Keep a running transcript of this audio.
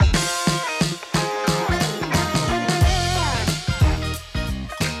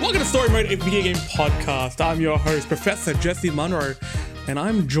Story Mode, a video game podcast. I'm your host, Professor Jesse Munro, and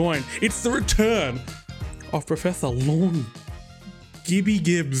I'm joined. It's the return of Professor Lorne Gibby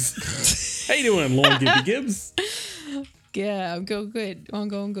Gibbs. How you doing, Lorne Gibby Gibbs? Yeah, I'm going good. I'm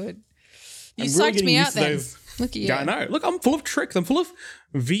going good. You I'm really psyched me getting out used to then. those- Look at you. Yeah, I know. Look, I'm full of tricks. I'm full of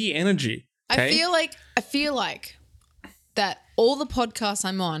V energy. I Okay? feel like that all the podcasts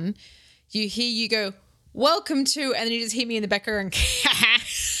I'm on, you go, welcome to, and then you just hear me in the background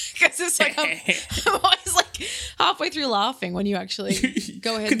because it's like I'm always like halfway through laughing when you actually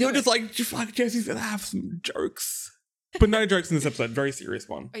go ahead and do you're it. just like, fuck, Jesse's gonna have some jokes. But no jokes in this episode. Very serious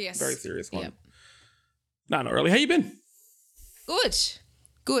one. Oh, yes. Very serious one. Yep. No, not really. How you been? Good.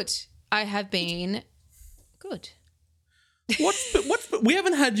 I have been good. We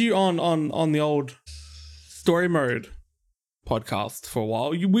haven't had you on the old Story Mode podcast for a while.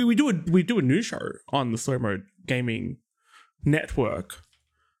 We do a new show on the Story Mode Gaming Network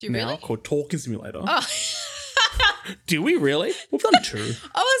Do you now really? called Talking Simulator. Oh. Do we really? We've done two.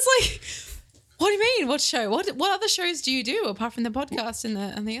 I was like, what do you mean? What show? What other shows do you do apart from the podcast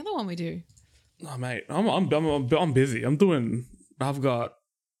and the other one we do? Oh mate, I'm busy. I've got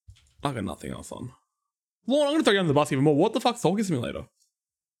nothing else on. Well, I'm gonna throw you under the bus even more. What the fuck's Talking Simulator?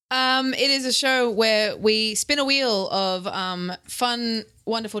 It is a show where we spin a wheel of fun,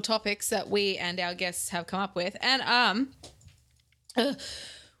 wonderful topics that we and our guests have come up with, and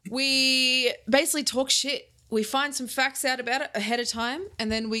we basically talk shit. We find some facts out about it ahead of time,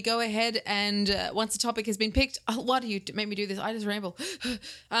 and then we go ahead and once the topic has been picked, why do you make me do this? I just ramble.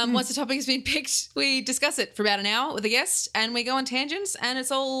 Once the topic has been picked, we discuss it for about an hour with a guest, and we go on tangents, and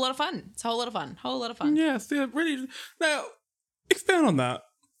it's all a lot of fun. It's a whole lot of fun. Yes, yeah, really. Now, expand on that.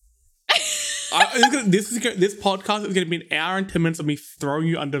 This podcast is going to be an hour and 10 minutes of me throwing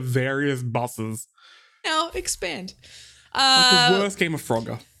you under various buses. Now expand. Like the worst game of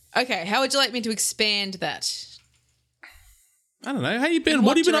Frogger. Okay, how would you like me to expand that? I don't know. How you been? In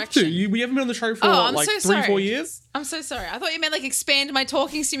What have you been up to? direction? We haven't been on the show for I'm like so 3-4 sorry. years. I'm so sorry. I thought you meant like expand my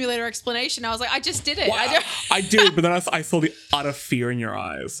talking simulator explanation. I was like, I just did it. Well, I did, but then I saw the utter fear in your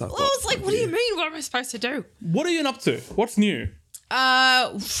eyes. So I I thought, was like, fuck what do you mean? What am I supposed to do? What are you up to? What's new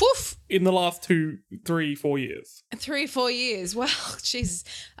Woof. in the last 2, 3, 4 years? 3-4 years. Well, Jesus.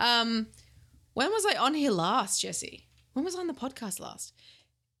 When was I on here last, Jesse? When was I on the podcast last?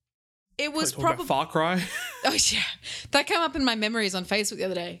 It was Talking about probably. Far Cry. Oh yeah, that came up in my memories on Facebook the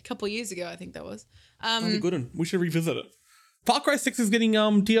other day, a couple of years ago. I think that was. That's a good one. We should revisit it. Far Cry 6 is getting a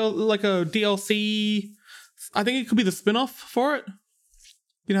DLC. I think it could be the spin-off for it.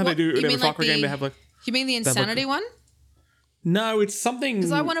 You know how What, they do you in every mean Far like Cry game, they have like... You mean the have, like, Insanity one? No, it's something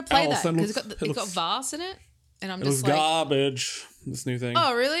Because I want to play else, that and because it it got looks- Vars in it, and I'm It just was like, garbage, this new thing.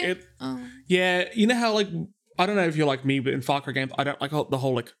 oh really? It- Oh. Yeah, you know how, like, I don't know if you're like me, but in Far Cry games, I don't like the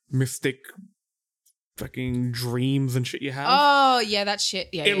whole, like, mystic fucking dreams and shit you have. Oh yeah, that shit.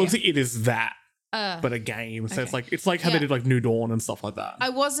 Yeah, It looks like it is that, yeah. but a game. So okay. it's like how Yeah. they did, like, New Dawn and stuff like that. I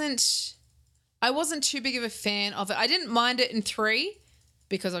wasn't too big of a fan of it. I didn't mind it in 3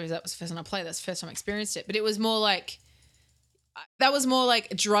 because obviously that was the first time I played. That's the first time I experienced it. But it was more like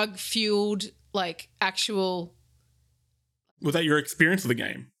drug fueled, like actual. Was that your experience of the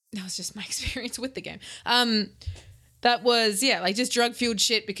game? That was just my experience with the game. That was like just drug fueled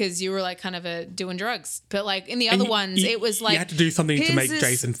shit because you were like kind of doing drugs. But like in the other ones, it was like you had to do something to here's make this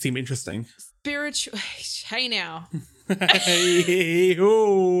Jason seem interesting. spiritual. Hey now, Hey,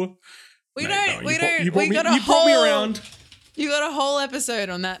 oh. we No, don't. no, We you brought- don't. you brought We me- got a you brought me whole. around. You got a whole episode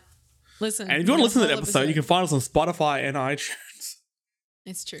on that. Listen. And if you want to listen to that Whole episode, you can find us on Spotify and iTunes.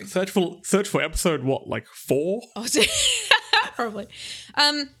 It's true. Search for episode 4? Oh, probably.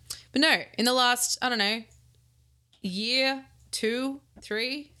 But no, in the last, I don't know, year, 2,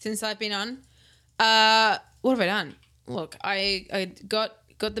 3 since I've been on, what have I done? Look, I got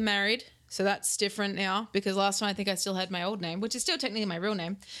them married, so that's different now because last time I think I still had my old name, which is still technically my real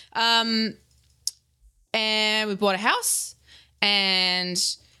name. And we bought a house, and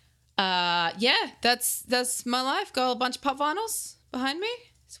that's my life. Got a bunch of pop vinyls behind me.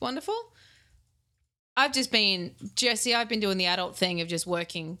 It's wonderful. I've been doing the adult thing of just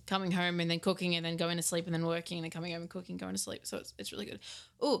working, coming home and then cooking and then going to sleep and then working and then coming home and cooking, going to sleep. So it's really good.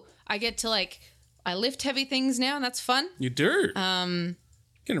 Oh, I get to I lift heavy things now and that's fun. You do.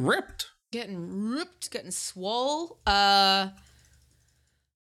 Getting ripped. Getting swole.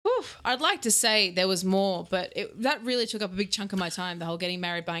 I'd like to say there was more, but that really took up a big chunk of my time, the whole getting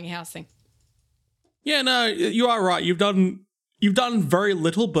married, buying a house thing. Yeah, no, you are right. You've done very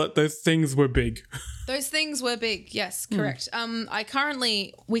little, but those things were big. Those things were big. Yes, correct.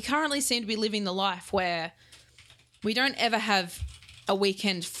 We currently seem to be living the life where we don't ever have a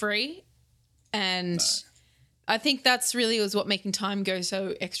weekend free. And I think that's really was what making time go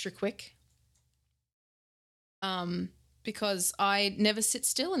so extra quick. Because I never sit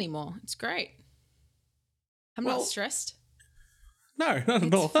still anymore. It's great. I'm not stressed. No, not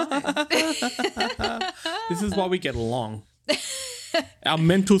at all. This is why we get along. Our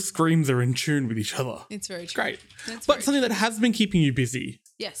mental screams are in tune with each other. It's very true. Great. It's But very something that has been keeping you busy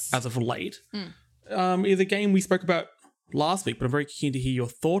Yes. as of late is a game we spoke about last week, but I'm very keen to hear your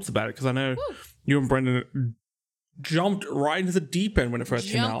thoughts about it because I know you and Brendan jumped right into the deep end when it first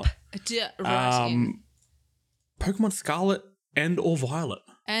came out. Right in. Pokemon Scarlet and or Violet.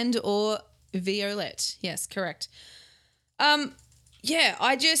 And or Violet. Yes, correct.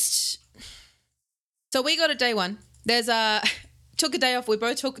 Yeah, so we got it day one. Took a day off. We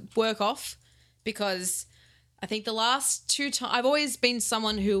both took work off because I think the last 2 times, I've always been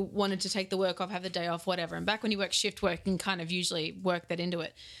someone who wanted to take the work off, have the day off, whatever. And back when you work shift work, you can kind of usually work that into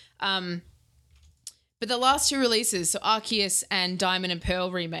it. But the last 2 releases, so Arceus and Diamond and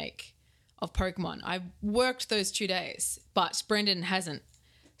Pearl remake of Pokemon, I worked those 2 days, but Brendan hasn't.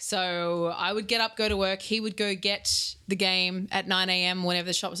 So I would get up, go to work. He would go get the game at 9 a.m. whenever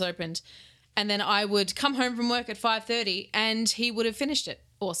the shops opened. And then I would come home from work at 5:30 and he would have finished it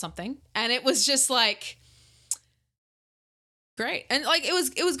or something. And it was just like great. And like it was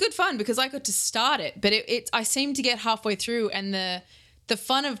good fun because I got to start it, but I seemed to get halfway through and the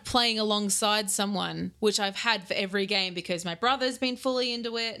fun of playing alongside someone, which I've had for every game because my brother's been fully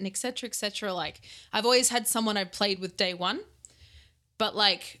into it and et cetera, et cetera. Like I've always had someone I've played with day one. But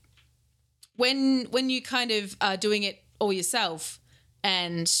like when you kind of are doing it all yourself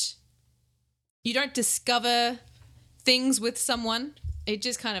and you don't discover things with someone, it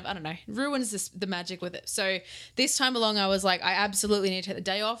just kind of, I don't know, ruins the magic with it. So this time along, I was like, I absolutely need to take the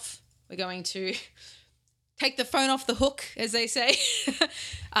day off. We're going to take the phone off the hook, as they say,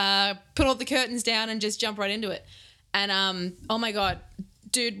 put all the curtains down and just jump right into it. And oh my God,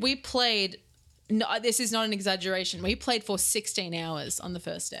 dude, we played, no, this is not an exaggeration, we played for 16 hours on the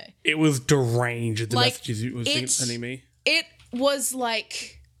first day. It was deranged, the Like, messages it was sending me. It was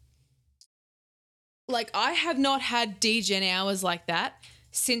like I have not had degen hours like that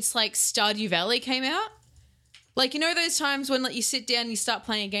since like Stardew Valley came out. Like, you know those times when like you sit down and you start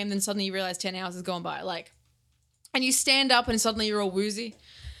playing a game, then suddenly you realize 10 hours has gone by, like, and you stand up and suddenly you're all woozy.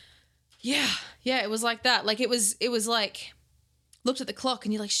 Yeah, it was like that. Like it was like, looked at the clock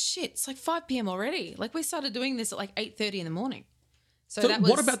and you're like, shit, it's like 5 p.m. already. Like we started doing this at like 8:30 in the morning. So that was,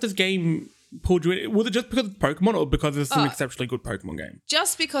 what about this game pulled you in? Was it just because it's Pokemon or because it's an exceptionally good Pokemon game?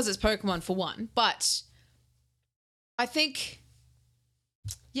 Just because it's Pokemon for one, but I think,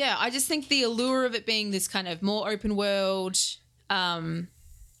 yeah, I just think the allure of it being this kind of more open world,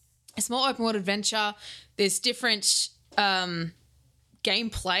 it's more open world adventure. There's different gameplay,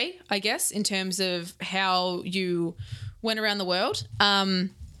 I guess, in terms of how you went around the world.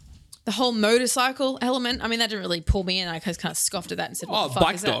 The whole motorcycle element, I mean, that didn't really pull me in. I just kind of scoffed at that and said, what the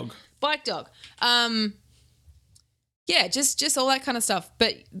fuck is that? Bike dog. Yeah, just all that kind of stuff.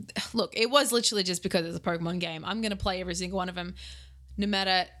 But look, it was literally just because it's a Pokemon game. I'm going to play every single one of them, no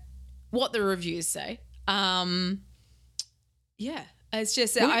matter what the reviews say. Yeah, it's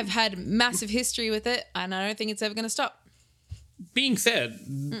just I've had massive history with it, and I don't think it's ever going to stop. Being said,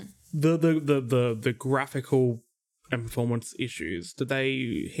 the graphical and performance issues, did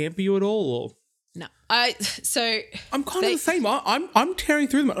they hamper you at all? Or? No, I'm kind of the same. I'm tearing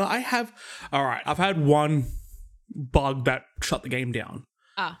through them. I've had one bug that shut the game down.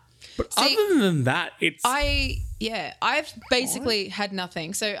 But other than that, I've basically had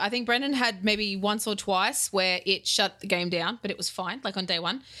nothing. So I think Brendan had maybe once or twice where it shut the game down, but it was fine, like on day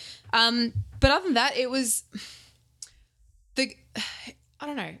one. But other than that, it was I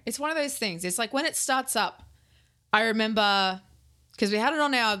don't know. It's one of those things. It's like when it starts up, I remember because we had it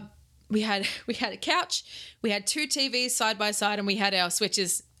on we had a couch, we had 2 TVs side by side, and we had our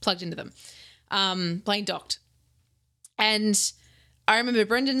switches plugged into them, playing docked. And I remember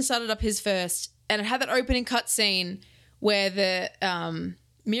Brendan started up his first, and it had that opening cutscene where the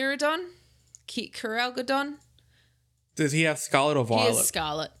Miraidon, Kyralgadon. Does he have Scarlet or Violet? He has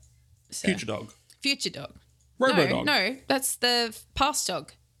Scarlet. So. Future dog. Robo-dog. No, that's the past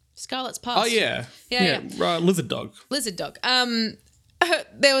dog. Scarlet's past. Oh, yeah. Yeah. Lizard dog. Lizard dog.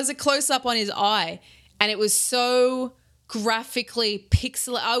 There was a close-up on his eye, and it was so graphically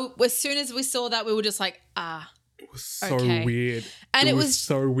pixelated. As soon as we saw that, we were just like, It was so weird. And it was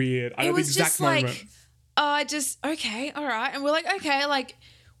so weird. I know the exact moment. Okay, all right. And we're like, okay, like,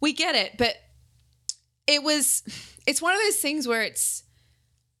 we get it. But it's one of those things where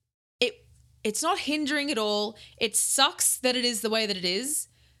it's not hindering at all. It sucks that it is the way that it is.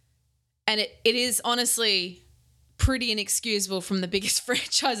 And it is honestly pretty inexcusable from the biggest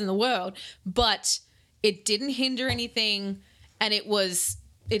franchise in the world, but it didn't hinder anything, and it is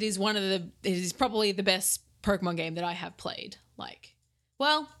probably the best Pokemon game that I have played. Like,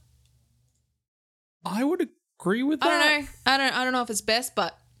 well, I would agree with that. I don't know if it's best,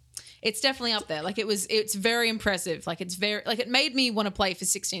 but it's definitely up there. Like it's very impressive. Like it made me want to play for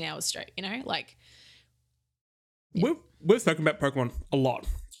 16 hours straight, you know? Like we've spoken about Pokemon a lot.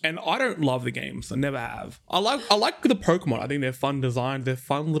 And I don't love the games. I never have. I like the Pokemon. I think they're fun design. They're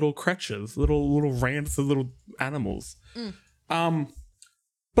fun little creatures, little rants of little animals.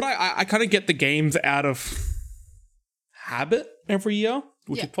 But I kind of get the games out of habit every year,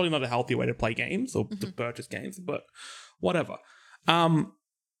 which is probably not a healthy way to play games or to purchase games, but whatever. The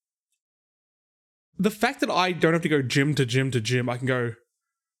fact that I don't have to go gym to gym to gym, I can go,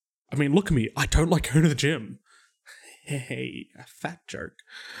 I mean, look at me. I don't like going to the gym. Hey, a fat joke.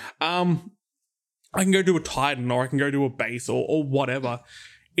 I can go do a Titan or I can go do a base or whatever.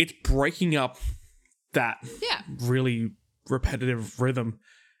 It's breaking up that really repetitive rhythm.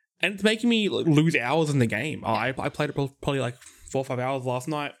 And it's making me lose hours in the game. I played it probably like 4 or 5 hours last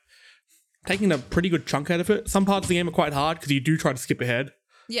night. Taking a pretty good chunk out of it. Some parts of the game are quite hard because you do try to skip ahead.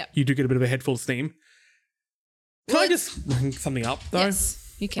 Yeah. You do get a bit of a head full of steam. Can I just bring something up though?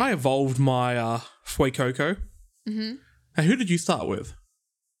 Yes, you can. I evolved my Fuecoco. Mm-hmm. And who did you start with?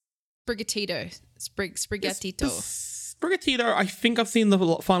 Sprigatito. Sprigatito, I think I've seen the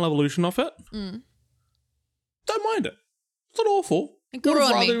final evolution of it. Don't mind it. It's not awful. It grew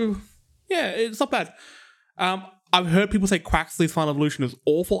on me. Yeah, it's not bad. I've heard people say Quaxly's final evolution is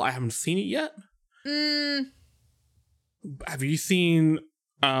awful. I haven't seen it yet. Have you seen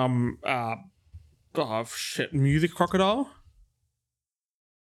Music Crocodile?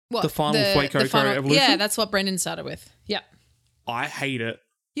 What? The final Fuecoco evolution? Yeah, that's what Brendan started with. Yeah. I hate it.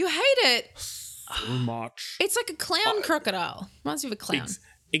 You hate it? So much. It's like a clown crocodile. Reminds me of a clown.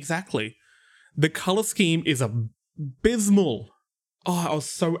 Exactly. The color scheme is abysmal. Oh, I was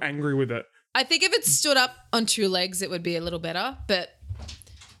so angry with it. I think if it stood up on 2 legs, it would be a little better, but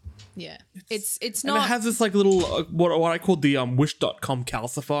yeah, it's not. And it has this like little, what I call the Wish.com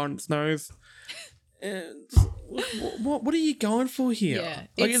calcifer on its nose. And what are you going for here? Yeah,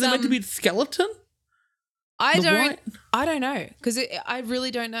 like, is it meant to be a skeleton? I don't know because I really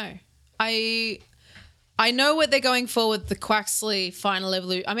don't know. I know what they're going for with the Quaxly final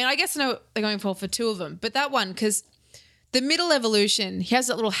evolution. I mean, I guess I know what they're going for 2 of them, but that one, because the middle evolution, he has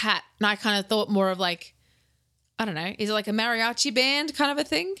that little hat, and I kind of thought more of like, I don't know, is it like a mariachi band kind of a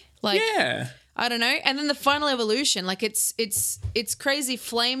thing? Like, yeah. I don't know. And then the final evolution, like it's crazy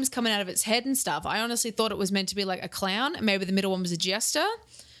flames coming out of its head and stuff. I honestly thought it was meant to be like a clown, and maybe the middle one was a jester.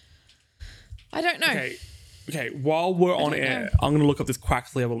 I don't know. Okay, while we're on air, I'm going to look up this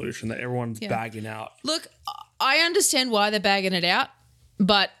Quaxly evolution that everyone's bagging out. Look, I understand why they're bagging it out,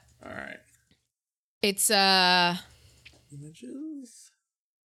 but all right. It's images.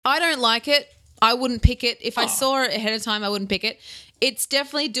 I don't like it. I wouldn't pick it. If I saw it ahead of time, I wouldn't pick it. It's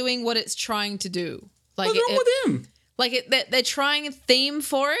definitely doing what it's trying to do. Like what's wrong with him? Like they're trying a theme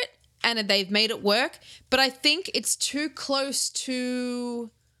for it, and they've made it work. But I think it's too close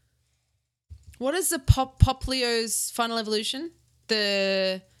to what is the Poplio's final evolution?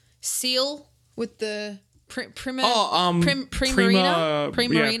 The seal with the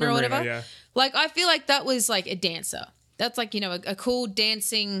Primarina or whatever. Yeah. Like I feel like that was like a dancer. That's like, you know, a cool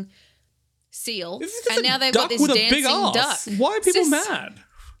dancing seal. And now they've got this dancing duck. Why are people mad?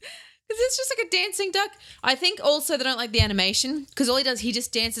 Because it's just like a dancing duck. I think also they don't like the animation because all he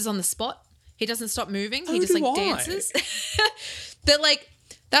just dances on the spot. He doesn't stop moving. He just like dances. They're like,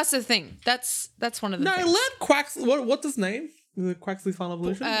 that's the thing. That's one of the things. No, let Quaxly. What's his name? The Quaxly's final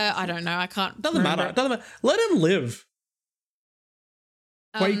evolution? I don't know. I can't. Doesn't matter. Let him live.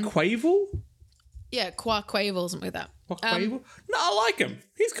 Quavel? Yeah, Quavel, something like that. Quavel? No, I like him.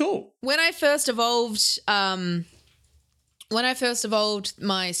 He's cool. When I first evolved my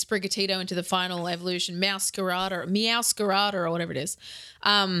Sprigatito into the final evolution, Meowscarada or whatever it is.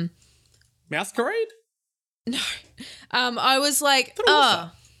 Masquerade? No. I was like,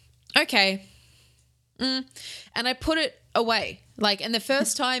 okay. And I put it away. Like, and the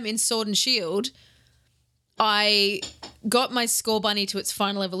first time in Sword and Shield, I got my Scorbunny to its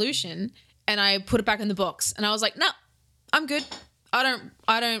final evolution and I put it back in the box. And I was like, no, I'm good. I don't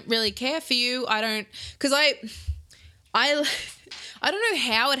really care for you. Because I don't know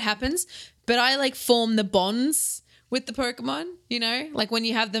how it happens, but I like form the bonds with the Pokemon, you know? Like when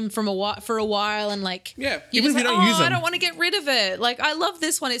you have them for a while and like Yeah, you're even just if you like, don't use I them. don't want to get rid of it. Like I love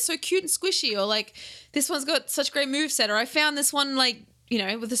this one. It's so cute and squishy. Or like this one's got such great moveset. Or I found this one like, you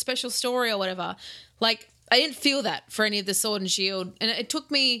know, with a special story or whatever. Like I didn't feel that for any of the Sword and Shield. And it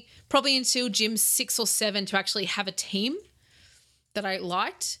took me probably until Gym 6 or 7 to actually have a team that I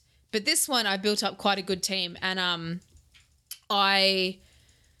liked. But this one I built up quite a good team. And I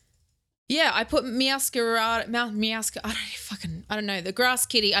put I don't know, the grass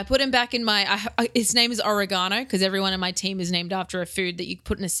kitty. I put him back in my, his name is Oregano because everyone in my team is named after a food that you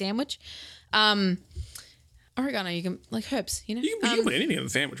put in a sandwich. Oregano, you can, like herbs, you know? You can put anything in the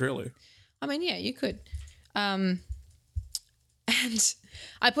sandwich, really. I mean, yeah, you could. And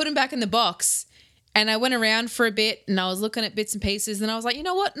I put him back in the box and I went around for a bit and I was looking at bits and pieces and I was like, you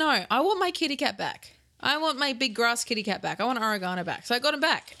know what? No, I want my kitty cat back. I want my big grass kitty cat back. I want Oregano back. So I got him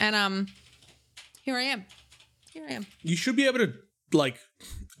back and here I am. You should be able to, like,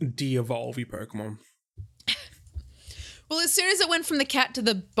 de-evolve your Pokemon. Well, as soon as it went from the cat to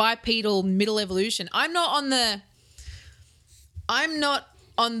the bipedal middle evolution, I'm not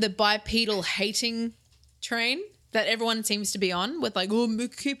on the bipedal hating train that everyone seems to be on with like, oh,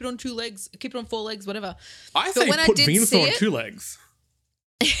 keep it on 2 legs, keep it on 4 legs, whatever. I say put Venusaur on 2 legs.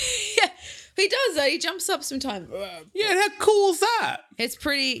 Yeah, he does though. He jumps up sometimes. Yeah, how cool is that? It's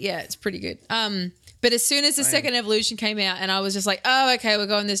pretty good. But as soon as the second evolution came out and I was just like, oh, okay, we're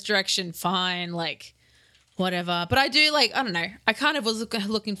going this direction, fine, like, whatever. But I do, like, I don't know, I kind of was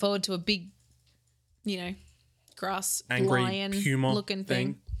looking forward to a big, you know, grass angry lion puma looking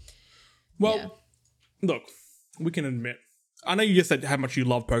thing. Well, look, we can admit, I know you just said how much you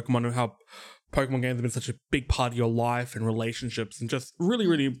love Pokemon and how Pokemon games have been such a big part of your life and relationships and just really,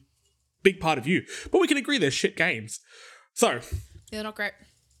 really big part of you. But we can agree they're shit games. So, They're not great.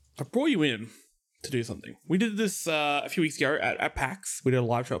 I brought you in to do something. We did this a few weeks ago at PAX. We did a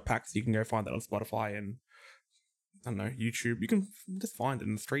live show at PAX. You can go find that on Spotify and, I don't know, YouTube. You can just find it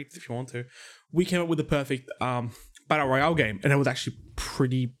in the streets if you want to. We came up with the perfect Battle Royale game, and it was actually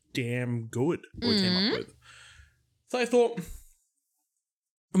pretty damn good what we came up with. So I thought,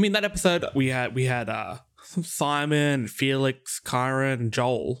 I mean, that episode we had some Simon, Felix, Kyron, and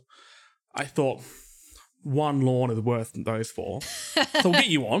Joel. I thought one lawn is worth those 4. So we'll get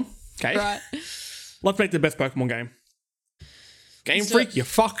you on, okay? Right. Let's make the best Pokemon game. Game Freak, you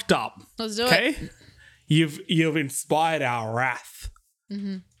fucked up. Let's do okay? it. You've inspired our wrath.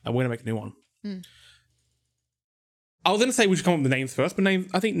 And we're gonna make a new one. I was gonna say we should come up with the names first, but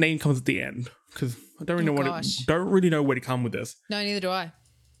I think name comes at the end because I don't really know where to come with this. No, neither do I.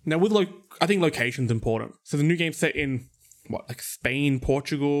 Now with I think location's important. So the new game's set in like Spain,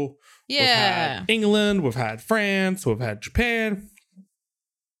 Portugal. Yeah. We've had England. We've had France. We've had Japan.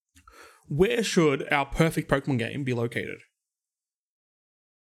 Where should our perfect Pokemon game be located?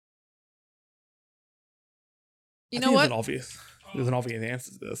 You know what? There's an obvious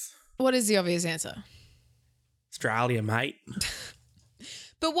answer to this. What is the obvious answer? Australia, mate.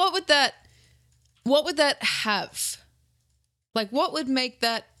 But what would that have? Like, what would make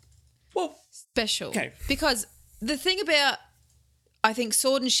that special? Okay. Because the thing about, I think,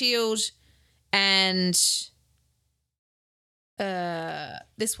 Sword and Shield and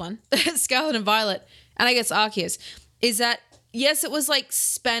this one, Scarlet and Violet, and I guess Arceus, is that, yes, it was like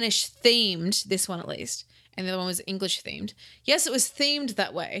Spanish themed, this one at least, and the other one was English themed. Yes, it was themed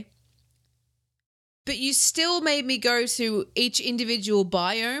that way. But you still made me go to each individual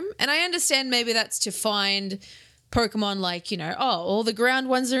biome. And I understand maybe that's to find Pokemon like, you know, all the ground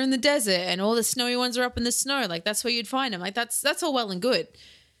ones are in the desert and all the snowy ones are up in the snow. Like, that's where you'd find them. Like, that's all well and good.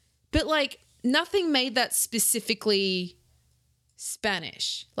 But, like, nothing made that specifically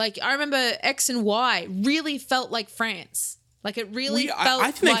Spanish. Like, I remember X and Y really felt like France. Like, it really felt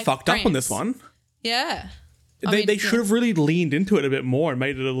I think like they fucked France. up on this one. Yeah. They should have really leaned into it a bit more and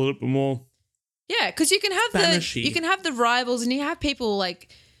made it a little bit more... Yeah, because you can have Spanishy. the rivals, and you have people like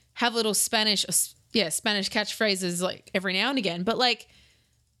have little Spanish catchphrases like every now and again, but like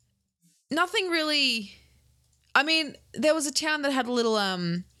nothing really. I mean, there was a town that had a little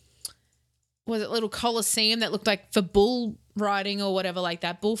little coliseum that looked like for bull riding or whatever like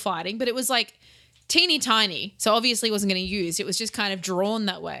that, bullfighting, but it was like teeny tiny, so obviously it wasn't going to use. It was just kind of drawn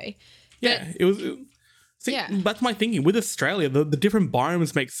that way. Yeah, it was. See, Yeah. That's my thinking. With Australia, the different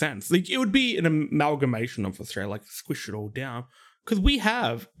biomes make sense. Like, it would be an amalgamation of Australia, like squish it all down. Because we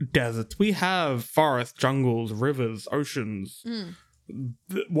have deserts, we have forests, jungles, rivers, oceans.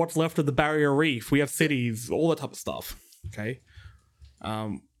 What's left of the Barrier Reef? We have cities, all that type of stuff. Okay.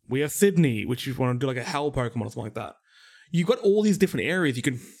 We have Sydney, which you want to do like a hell Pokemon or something like that. You've got all these different areas you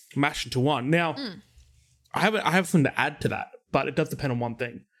can mash into one. Now, I have something to add to that, but it does depend on one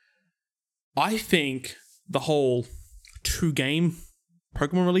thing. I think the whole 2-game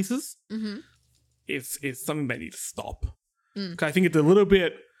Pokemon releases is something they need to stop. 'Cause I think it's a little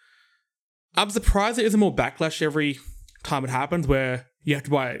bit. I'm surprised there isn't more backlash every time it happens, where you have to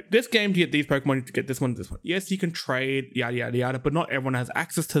buy this game to get these Pokemon, to get this one, this one. Yes, you can trade, yada yada yada, but not everyone has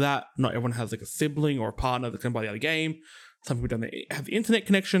access to that. Not everyone has like a sibling or a partner that can buy the other game. Some people don't have the internet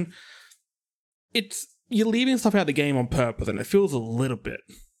connection. You're leaving stuff out of the game on purpose, and it feels a little bit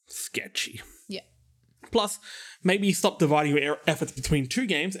sketchy. Yeah. Plus, maybe stop dividing your efforts between 2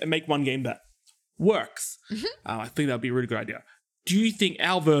 games and make one game that works. I think that'd be a really good idea. Do you think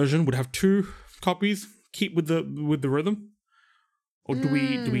our version would have 2 copies? Keep with the rhythm, or do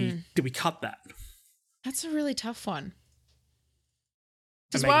we cut that? That's a really tough one.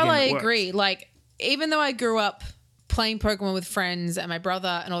 Because make a while game I that agree, works. like, even though I grew up playing Pokemon with friends and my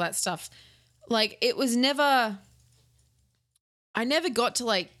brother and all that stuff, like, it was never. I never got to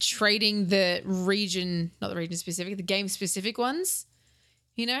like trading the region, not the region specific, the game specific ones,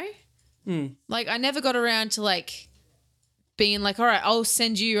 you know? Like, I never got around to like being like, all right, I'll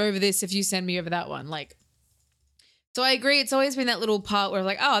send you over this if you send me over that one. Like, so I agree. It's always been that little part where I'm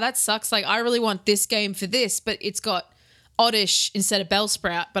like, oh, that sucks. Like, I really want this game for this, but it's got Oddish instead of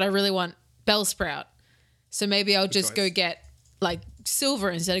Bellsprout, but I really want Bellsprout. So maybe I'll just go get like silver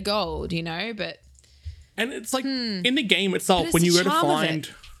instead of gold, you know? But and it's like in the game itself, it's when you the go to charm of find,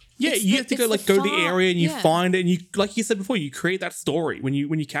 it. yeah, It's you the- have to it's go like the go to the farm, area and you yeah. find it, and you, like you said before, you create that story. When you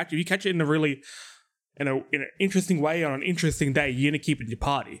catch it, if you catch it in a really in an interesting way on an interesting day, you're gonna keep it in your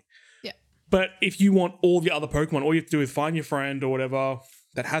party. yeah. But if you want all the other Pokemon, all you have to do is find your friend or whatever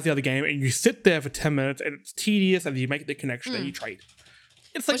that has the other game, and you sit there for 10 minutes, and it's tedious, and you make the connection and you trade.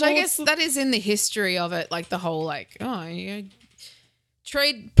 It's like, Which I well, guess that is in the history of it, like the whole like, oh, you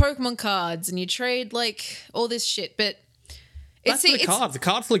trade Pokemon cards and you trade like all this shit. But that's the cards. The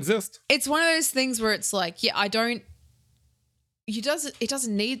cards still exist. it's one of those things where it's like, yeah, it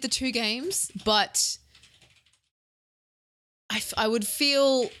doesn't need the 2 games, but I would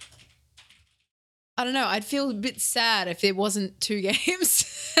feel, I don't know, I'd feel a bit sad if there wasn't 2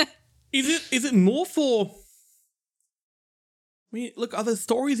 games. Is it more for? I mean, look, are the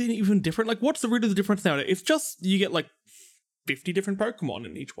stories even different? Like, what's the root of the difference now? It's just you get like 50 different Pokemon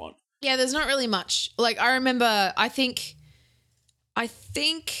in each one. Yeah, there's not really much. Like, I remember, I think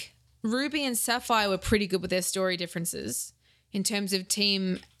Ruby and Sapphire were pretty good with their story differences in terms of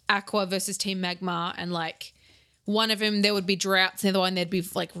Team Aqua versus Team Magmar, and like one of them there would be droughts, and the other one there'd be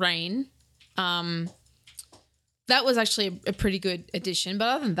like rain. That was actually a pretty good addition. But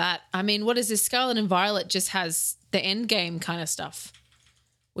other than that, I mean, what is this? Scarlet and Violet just has the end game kind of stuff,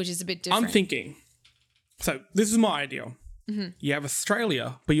 which is a bit different. I'm thinking. So this is my idea. You have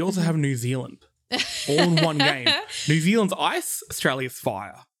Australia, but you also have New Zealand, all in one game. New Zealand's ice, Australia's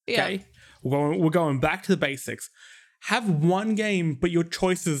fire. Okay, Yeah. we're going back to the basics. Have one game, but your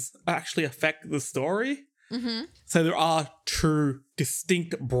choices actually affect the story. So there are 2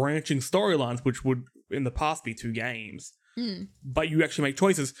 distinct branching storylines, which would in the past be 2 games. But you actually make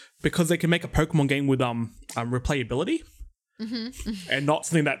choices because they can make a Pokemon game with replayability. And not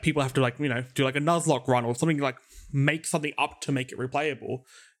something that people have to like, you know, do like a Nuzlocke run or something, like make something up to make it replayable.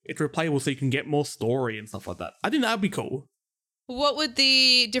 It's replayable so you can get more story and stuff like that. I think that would be cool. What would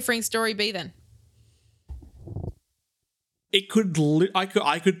the differing story be then? It could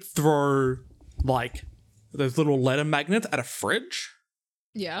I could throw like those little letter magnets at a fridge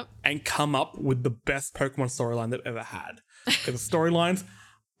Yeah. and come up with the best Pokemon storyline they've ever had. Because the storylines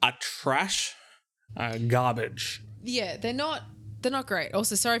are trash, garbage. Yeah, they're not great.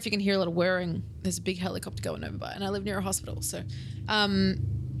 Also, sorry if you can hear a lot of whirring. There's a big helicopter going over by, and I live near a hospital, so I'll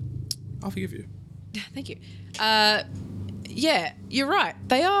forgive you. thank you. Yeah, you're right.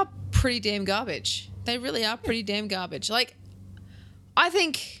 They are pretty damn garbage. They really are pretty damn garbage. Like, I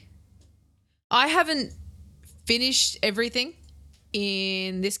think I haven't finished everything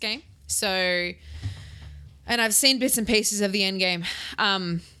in this game, so, and I've seen bits and pieces of the end game,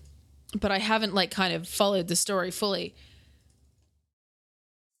 but I haven't like kind of followed the story fully.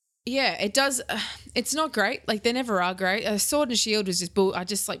 Yeah, it does. It's not great. Like, they never are great. Sword and Shield was just bull. I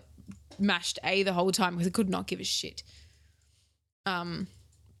just like mashed A the whole time because I could not give a shit.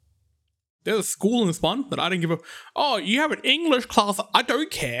 There's a school in this one that I didn't give a. Oh, you have an English class. I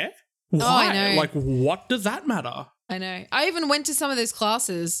don't care. Why? I know. Like, what does that matter? I know. I even went to some of those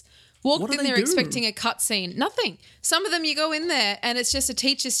classes, walked What do in they there do? expecting a cutscene. Nothing. Some of them you go in there and it's just a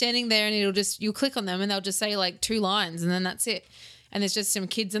teacher standing there and you'll click on them and they'll just say like 2 lines and then that's it. And there's just some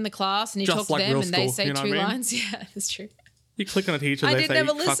kids in the class and you Just talk to like them real and they school, say you know 2 what I mean? lines. Yeah, that's true. You click on a teacher, I they did say, never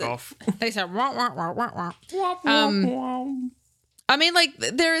fuck listen. off. They say, wah, wah, wah, wah, wah. I mean, like,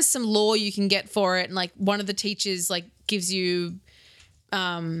 there is some lore you can get for it. And, like, one of the teachers, like, gives you,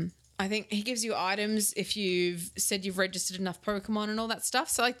 I think he gives you items if you've said you've registered enough Pokemon and all that stuff.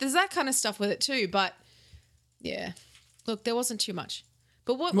 So, like, there's that kind of stuff with it too. But, yeah. Look, there wasn't too much.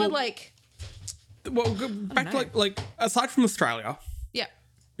 But what Well, would, like... Well, go back to, like, aside from Australia, Yeah.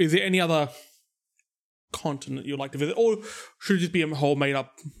 is there any other continent you'd like to visit? Or should it just be a whole made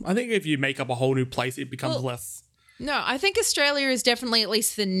up... I think if you make up a whole new place, it becomes less... No, I think Australia is definitely at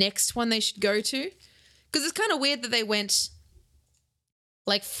least the next one they should go to. Because it's kind of weird that they went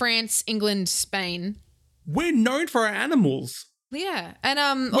like France, England, Spain. We're known for our animals. Yeah. And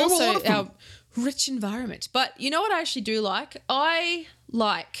a lot also of them. our rich environment. But you know what I actually do like? I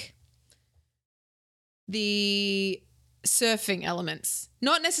like the surfing elements.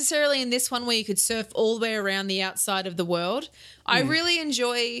 Not necessarily in this one where you could surf all the way around the outside of the world. I really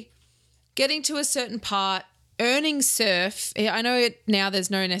enjoy getting to a certain part, earning surf. I know now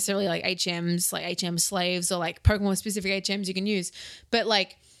there's no necessarily like HMs, like HM slaves or like Pokemon specific HMs you can use, but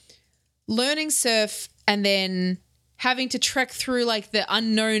like learning surf and then having to trek through like the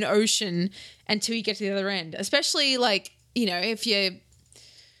unknown ocean until you get to the other end. Especially like, you know, if you're,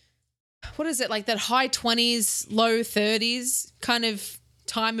 what is it, like that high 20s, low 30s kind of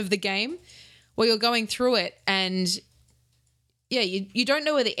time of the game where you're going through it and yeah, you don't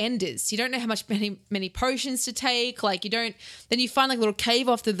know where the end is. You don't know how many potions to take. Like you don't, then you find like a little cave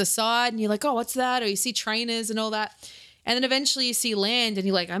off to the side and you're like, oh, what's that? Or you see trainers and all that. And then eventually you see land and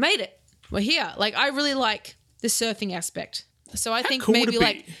you're like, I made it. We're here. Like I really like the surfing aspect. So I think cool would maybe it be?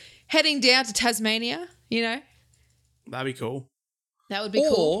 like heading down to Tasmania, you know, That'd be cool. that would be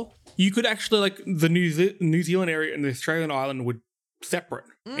cool. Or you could actually, like, the New Zealand area and the Australian island would separate.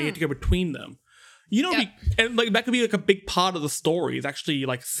 And you have to go between them. You know, Yep. and like that could be like a big part of the story is actually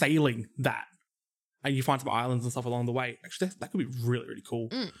like sailing that. And you find some islands and stuff along the way. Actually, that could be really, really cool.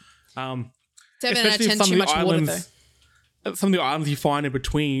 Seven especially out of if 10 some too of the much water islands- though. Some of the islands you find in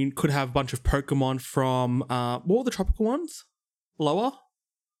between could have a bunch of Pokemon from, what were the tropical ones? Lower?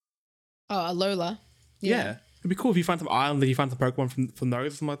 Oh, Alola. Yeah. It'd be cool if you find some islands and you find some Pokemon from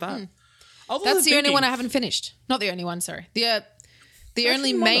those or something like that. I was That's also the only one I thinking- haven't finished. Not the only one, sorry. The Actually,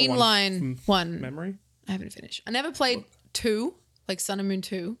 only another one mainline from one Memory. I haven't finished. I never played 2, like Sun and Moon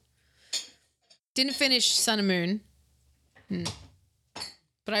 2. Didn't finish Sun and Moon.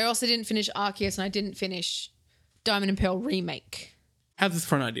 But I also didn't finish Arceus and I didn't finish Diamond and Pearl Remake. Have this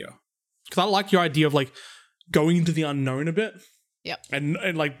for an idea. Because I like your idea of like going into the unknown a bit. Yep.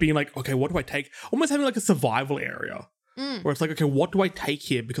 And like being like, okay, what do I take? Almost having like a survival area. Where it's like, okay, what do I take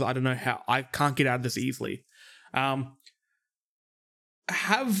here? Because I don't know how, I can't get out of this easily.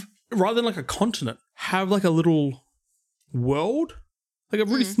 Have, rather than like a continent, have like a little world, like a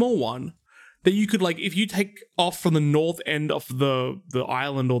really small one that you could like, if you take off from the north end of the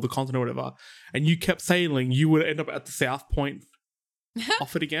island or the continent or whatever, and you kept sailing, you would end up at the south point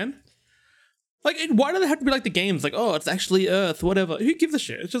off it again. Like, why do they have to be like the games? Like, oh, it's actually Earth, whatever. Who gives a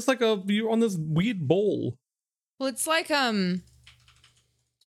shit? It's just like you're on this weird ball. Well, it's like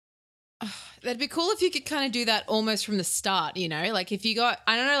that'd be cool if you could kind of do that almost from the start, you know? Like if you got,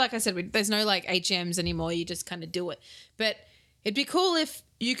 I don't know, like I said, there's no like HMs anymore. You just kind of do it. But it'd be cool if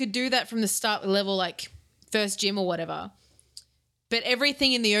you could do that from the start level, like first gym or whatever. But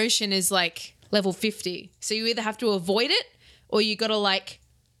everything in the ocean is like level 50. So you either have to avoid it or you got to like,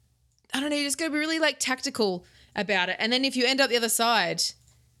 I don't know, you just got to be really like tactical about it. And then if you end up the other side,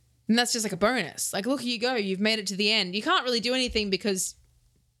 then that's just like a bonus. Like, look, you go, you've made it to the end. You can't really do anything because,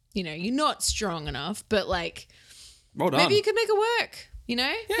 you know, you're not strong enough, but like, Well done. maybe you could make it work, you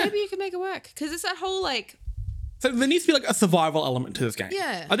know? Yeah. Maybe you could make it work. Because it's that whole like, So there needs to be like a survival element to this game.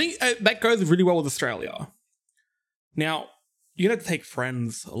 Yeah. I think that goes really well with Australia. Now, you're going to take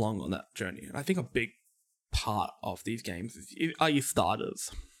friends along on that journey. And I think a big part of these games are your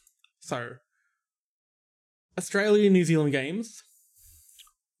starters. So, Australia and New Zealand games,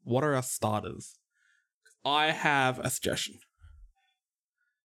 what are our starters? I have a suggestion.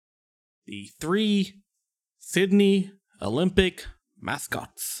 The 3 Sydney Olympic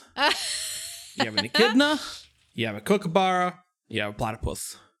mascots. You have an echidna, you have a kookaburra, you have a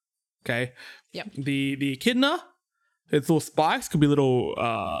platypus. Okay? Yep. The echidna, its little spikes could be little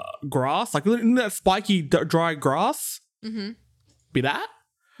grass, like isn't that spiky dry grass? mm-hmm. Be that.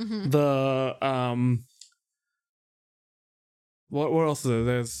 The what else is there?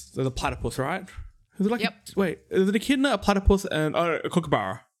 There's a platypus, right? Is it like Yep. wait, is it an echidna, a platypus, and a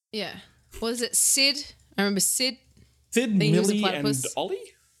kookaburra? Yeah. What is it? Sid? I remember Sid. Sid, Think he was a Millie, and platypus? Ollie?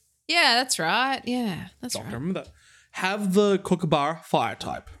 Yeah, that's right. Yeah, that's Doctor, right. remember that. have the Kookaburra fire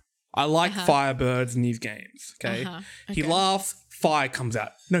type. I like firebirds in these games. Okay? He laughs, fire comes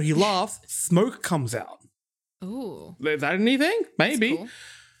out. No, he laughs, smoke comes out. Ooh. Is that anything? Maybe. Cool.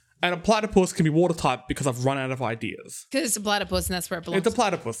 And a platypus can be water type because I've run out of ideas. Because it's a platypus and that's where it belongs. It's a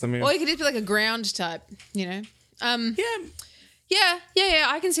platypus. I mean, or you could just be like a ground type, you know? yeah. Yeah,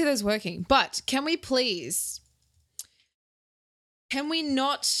 I can see those working. But can we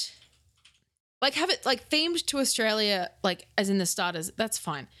not like have it like themed to Australia, like as in the starters? That's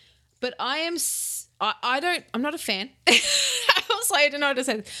fine. But I'm not a fan. I don't know how to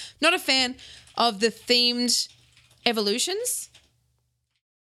say this. Not a fan of the themed evolutions.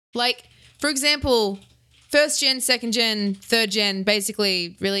 Like, for example, 1st gen, 2nd gen, 3rd gen,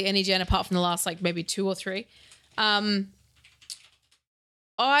 basically really any gen apart from the last like maybe 2 or 3. I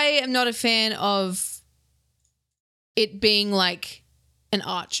am not a fan of it being like an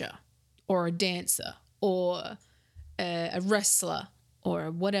archer or a dancer or a wrestler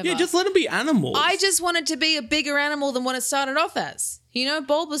or whatever. Yeah, just let them be animals. I just want it to be a bigger animal than what it started off as. You know,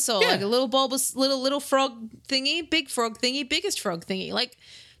 Bulbasaur, like a little little frog thingy, big frog thingy, biggest frog thingy. Like,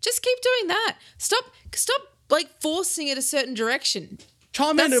 just keep doing that. Stop like forcing it a certain direction.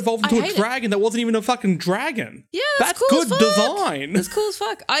 Charmander evolved into a dragon that wasn't even a fucking dragon. Yeah, that's cool good as fuck. Design. That's cool as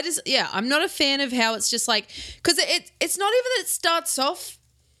fuck. I'm not a fan of how it's just like, because it's not even that it starts off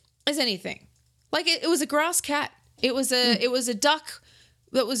as anything. Like it was a grass cat. It was a duck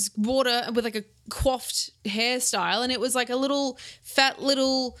that was water with like a coiffed hairstyle, and it was like a little fat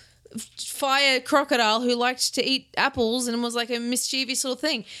little fire crocodile who liked to eat apples and was like a mischievous little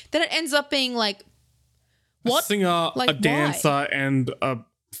thing. Then it ends up being like what? A singer, like, a dancer, why? and a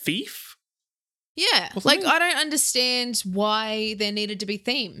thief? Yeah. Like, I don't understand why there needed to be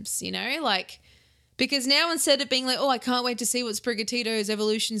themes, you know? Like, because now instead of being like, oh, I can't wait to see what Sprigatito's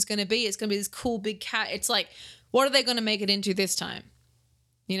evolution is going to be, it's going to be this cool big cat. It's like, what are they going to make it into this time?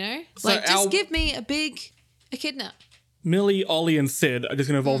 You know? So like, just give me a echidna. Millie, Ollie, and Sid are just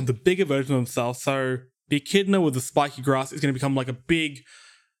going to evolve into bigger versions of themselves. So the echidna with the spiky grass is going to become like a big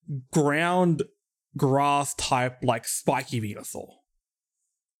ground grass type, like spiky Venusaur.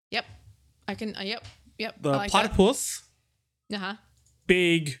 Yep. I can, yep. The I like platypus,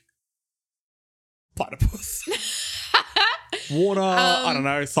 big platypus. Water, I don't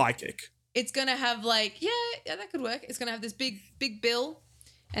know, psychic. It's going to have like, yeah, that could work. It's going to have this big bill,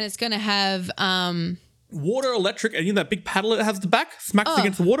 and it's going to have water, electric, and you know that big paddle it has at the back? Smacks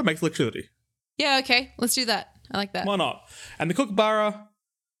against the water, makes electricity. Yeah, okay. Let's do that. I like that. Why not? And the Kookaburra,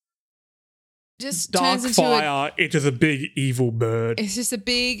 just dark turns into fire, it's just a big evil bird. It's just a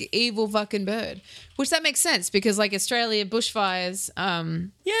big evil fucking bird. Which that makes sense because like Australia bushfires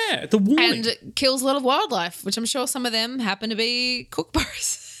yeah, it's a warning. and kills a lot of wildlife, which I'm sure some of them happen to be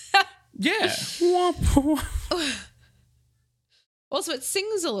kookaburras. Yeah. Also, it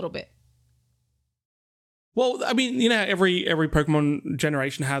sings a little bit. Well, I mean, you know, every Pokemon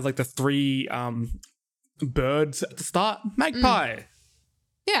generation has like the 3 birds at the start. Magpie.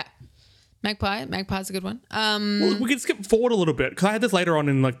 Yeah. Magpie's a good one. Well, we can skip forward a little bit because I had this later on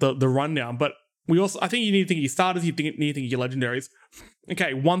in like the rundown, but I think you need to think of your starters, you need to think of your legendaries.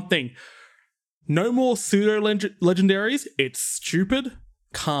 Okay, one thing. No more pseudo legendaries. It's stupid.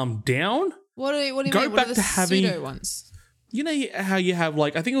 Calm down. What do you mean? Go What back are the to having pseudo ones? You know how you have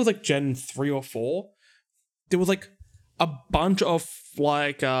like, I think it was like Gen 3 or 4. There was like a bunch of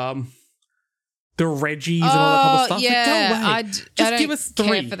like the Reggies and all that type of stuff. Yeah, like, go away. Just give us 3.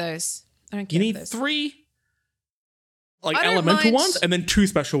 Care for those. I don't care. You need for those. 3 like elemental ones and then 2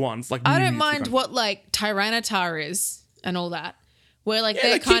 special ones. Like I don't mind what like Tyranitar is and all that. Where like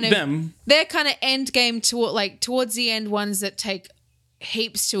they're kind of end game towards the end ones that take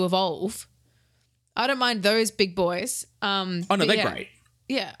heaps to evolve. I don't mind those big boys. Oh no, they're great.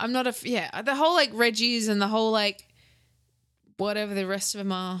 Yeah, I'm not the whole like Reggies and the whole like whatever the rest of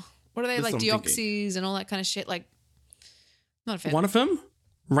them are. What are they like Deoxys and all that kind of shit? Like, not a fan. One of them,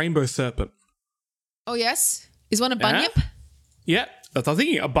 Rainbow Serpent. Oh yes, is one a Bunyip? Yeah, that's what I was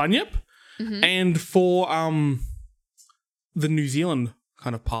thinking. A Bunyip, and for the New Zealand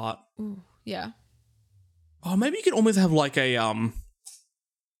kind of part. Ooh, yeah. Oh, maybe you could almost have like a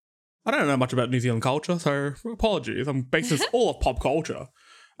I don't know much about New Zealand culture, so apologies. I'm basing this all off pop culture.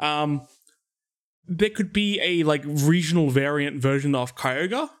 There could be a like regional variant version of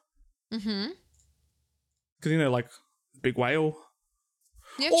Kyogre. Mm-hmm. Because, you know, like big whale.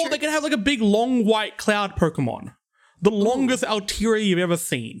 Yeah, or true. they could have like a big long white cloud Pokemon. The longest Altaria you've ever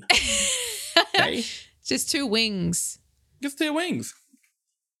seen. Okay? Just 2 wings. Just 2 wings.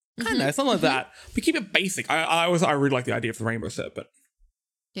 I don't know, something like that. But keep it basic. I really like the idea of the Rainbow Serpent.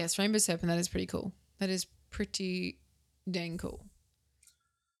 Yes, Rainbow Serpent, that is pretty cool. That is pretty dang cool.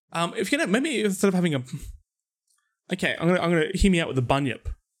 If you know, maybe instead of having a, okay, I'm gonna hear me out with the bunyip.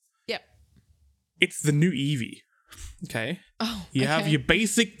 Yep. It's the new Eevee. Okay. Oh, You have your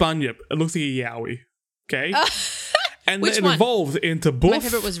basic bunyip. It looks like a Yowie. Okay. And Which then it one? evolves into Boof. My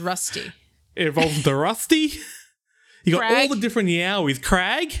favorite was Rusty. It evolves into Rusty. You got all Crag. the different Yowies.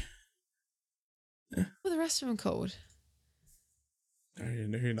 Crag. What are the rest of them called?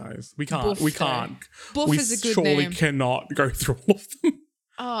 Who knows? We can't. Boof, we though. can't. Boof we is a good surely name. cannot go through all of them.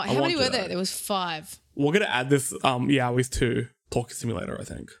 Oh, I how want many to were there? though. There was 5. We're gonna add this Yowies to Talking Simulator. I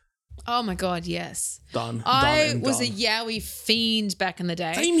think. Oh my god, yes. Done. I Done and was a done. Yowie fiend back in the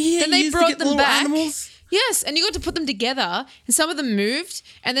day. Same here. Then You they used to brought get the them little back. animals. Yes, and you got to put them together, and some of them moved,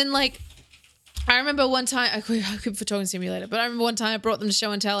 and then like I remember one time I could for Talking Simulator, but I remember one time I brought them to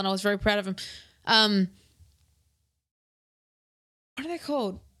show and tell, and I was very proud of them. What are they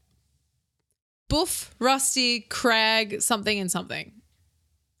called? Boof, Rusty, Crag, something and something.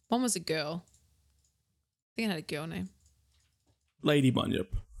 One was a girl. I think it had a girl name. Lady Bunyip.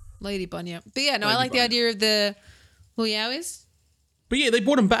 Lady Bunyip. But yeah, no, I Lady like the Bunyip. idea of the little Yowies. But yeah, they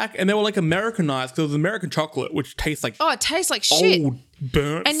brought them back and they were like Americanized because it was American chocolate, which tastes like Oh, it tastes like shit. old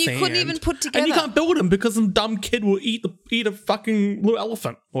burnt And you couldn't sand. even put And you together. can't build them because some dumb kid will eat a fucking little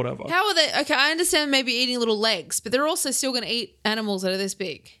elephant or whatever. How are they? Okay, I understand maybe eating little legs, but they're also still going to eat animals that are this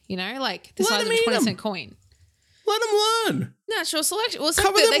big, you know, like the Let size of them a eat 20-cent 'em. coin. Let them learn. Natural selection. Well,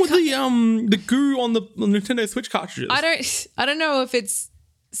 Cover them with the goo on the Nintendo Switch cartridges. I don't know if it's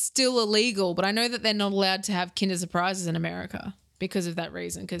still illegal, but I know that they're not allowed to have Kinder Surprises in America because of that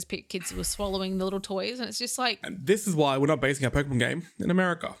reason, because kids were swallowing the little toys, and it's just like, And this is why we're not basing our Pokemon game in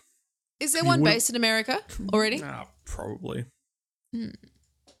America. is there one wouldn't- based in America already? Nah, probably. Hmm.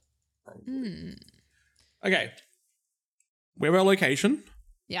 Probably. Okay. We have our location.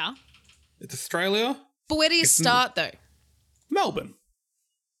 Yeah. It's Australia, But where do you start though? Melbourne.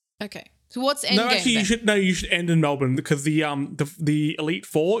 Okay. So what's end No, game actually, then? you should end in Melbourne because the Elite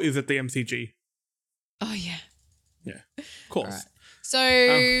Four is at the MCG. Oh yeah. Yeah, of course. Right.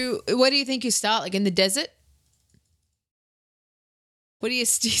 So where do you think you start? Like in the desert? What do you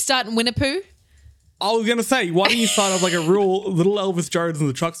start in Winnepu? I was gonna say, why don't you start off like a real little Elvis Jones and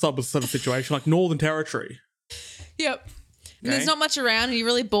the Truck Stoppers sort of situation, like Northern Territory? Yep. And there's Okay. not much around, and you're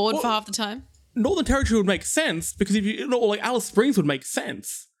really bored for Well- half the time. Northern Territory would make sense because or like Alice Springs would make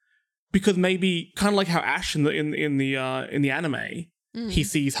sense because maybe kind of like how Ash in the anime he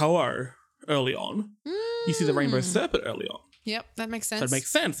sees Ho-Oh early on. You see the Rainbow Serpent early on, Yep, that makes sense. so it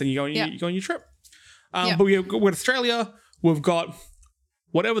makes sense, and you go on, Yeah. you go on your trip. Yeah. But we're Australia. We've got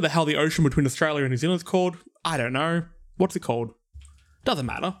whatever the hell the ocean between Australia and New Zealand is called. I don't know what's it called. Doesn't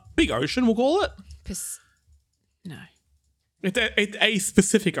matter. Big ocean, we'll call it. No. It's a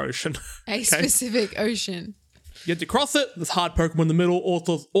specific ocean. A specific ocean. You have to cross it. There's hard Pokemon in the middle.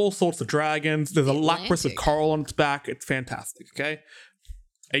 All sorts of dragons. There's a Lapras with Atlantic. coral on its back. It's fantastic. Okay.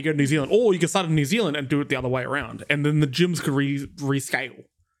 And you go to New Zealand, or you can start in New Zealand and do it the other way around, and then the gyms could rescale.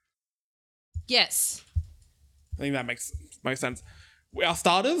 Yes. I think that makes sense. Our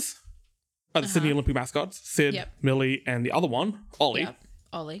starters are the Sydney Olympic mascots: Sid, Yep. Millie, and the other one, Ollie. Yep.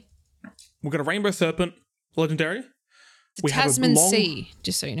 Ollie. We've got a Rainbow Serpent, legendary. The We have a Tasman long- Sea,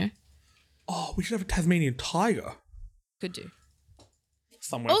 just so you know. Oh, we should have a Tasmanian tiger Could do.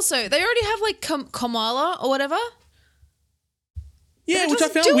 somewhere. Also, they already have like Kamala or whatever. Yeah, it which I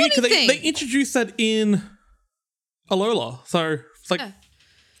doesn't found do weird because they anything. introduced that in Alola. So it's like Yeah.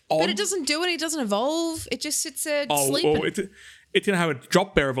 odd. But it doesn't do it. It doesn't evolve. It just sits there sleeping. It's gonna have a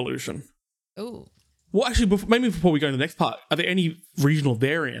drop bear evolution. Oh. Well, actually, maybe before we go to the next part, are there any regional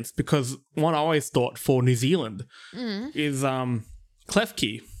variants? Because one I always thought for New Zealand is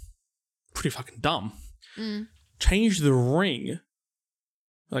Klefki. Pretty fucking dumb. Change the ring,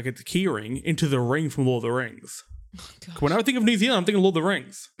 like it's a key ring, into the ring from Lord of the Rings. When I think of New Zealand, I'm thinking Lord of the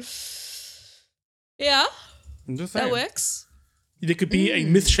Rings. Yeah, I'm just saying. that works. There could be a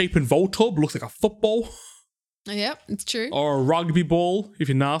misshapen Voltorb, looks like a football, Yep, it's true. or a rugby ball if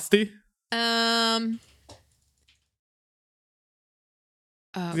you're nasty.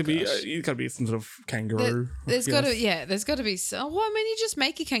 Oh, It's gotta be some sort of kangaroo. there's I got to guess. there's got to be some. Well, I mean, you just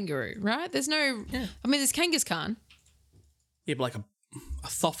make a kangaroo, right? There's no. Yeah. I mean, there's Kangaskhan. Yeah, but like a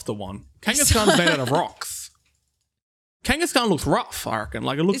softer one. Kangaskhan's made out of rocks. Kangaskhan looks rough, I reckon.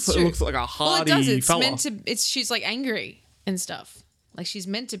 Like it looks It's true. like a Well, hardy it does. It's fella. meant to. She's like angry and stuff. Like she's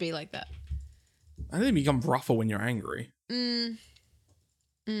meant to be like that. I think you become rougher when you're angry.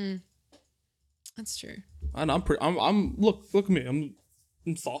 That's true. I know, I'm look at me.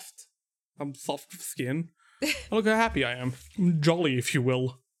 I'm soft. I'm soft of skin. Look how happy I am. I'm jolly, if you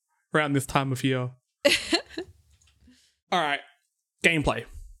will, around this time of year. All right, gameplay.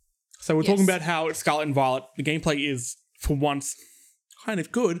 So we're talking about how it's Scarlet and Violet. The gameplay is, for once, kind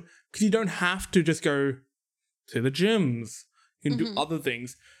of good because you don't have to just go to the gyms. You can do other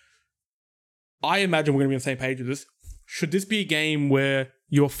things. I imagine we're going to be on the same page with this. Should this be a game where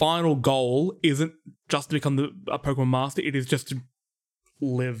your final goal isn't just to become a Pokemon Master, it is just to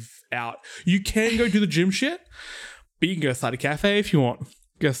live out. You can go do the gym shit, but you can go start a cafe if you want.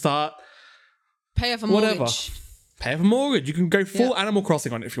 Go start... Pay off a mortgage. Pay off a mortgage. You can go full Animal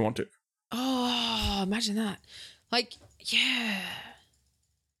Crossing on it if you want to. Oh, imagine that. Like, yeah.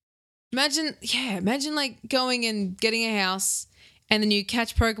 Imagine like going and getting a house and then you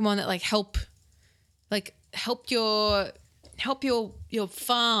catch Pokemon that like help your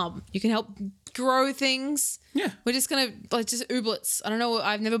farm. You can help grow things. Yeah. We're just gonna like just Ooblets. I don't know.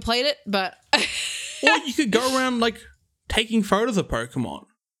 I've never played it, but or you could go around like taking photos of Pokemon.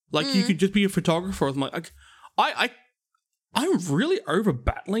 Like you could just be a photographer. I'm like, I'm really over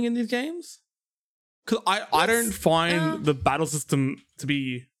battling in these games because I don't find the battle system to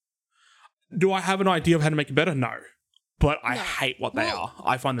be. Do I have an idea of how to make it better? No. But I hate what they are.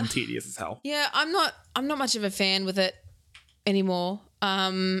 I find them tedious as hell. Yeah, I'm not much of a fan with it anymore.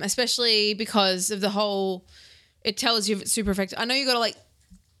 Especially because of the whole, it tells you if it's super effective. I know you got to like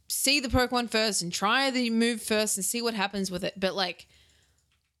see the Pokemon first and try the move first and see what happens with it. But like,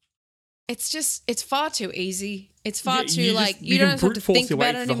 it's far too easy. It's far too you don't have to think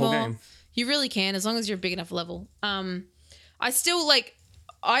about it anymore. You really can, as long as you're a big enough level. I still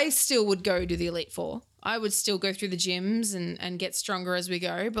would go do the Elite Four. I would still go through the gyms and get stronger as we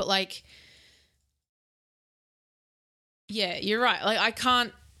go. But like, yeah, you're right. Like I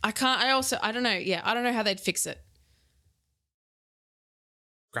don't know. Yeah, I don't know how they'd fix it.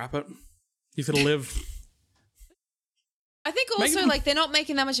 Scrap it. He's gonna live. I think also like they're not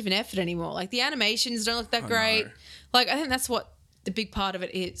making that much of an effort anymore. Like the animations don't look that great. No. Like I think that's what the big part of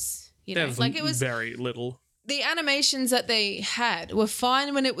it is. You know, like it was very little. The animations that they had were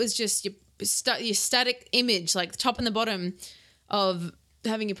fine when it was just your static image, like the top and the bottom of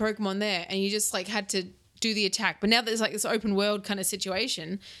having your Pokemon there, and you just like had to do the attack. But now there's like this open world kind of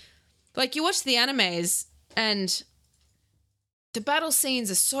situation. Like you watch the animes and the battle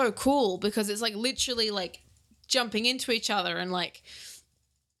scenes are so cool because it's like literally like jumping into each other and like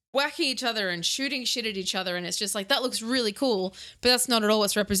whacking each other and shooting shit at each other, and it's just like that looks really cool, but that's not at all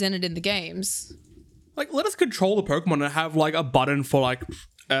what's represented in the games. Like, let us control the Pokemon and have like a button for like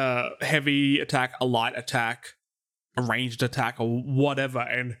heavy attack, a light attack, a ranged attack, or whatever.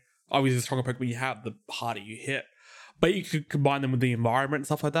 And obviously, the stronger Pokemon you have, the harder you hit. But you could combine them with the environment and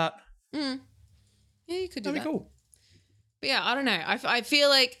stuff like that. Yeah, you could do that. That'd be cool. But yeah, I don't know. I feel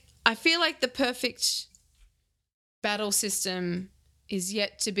like the perfect battle system is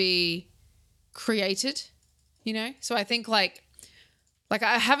yet to be created. You know, so I think like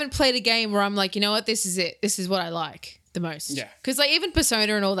I haven't played a game where I'm like, you know what, this is it. This is what I like the most. Yeah. Because like even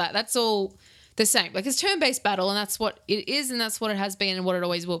Persona and all that, that's all the same. Like it's turn-based battle and that's what it is and that's what it has been and what it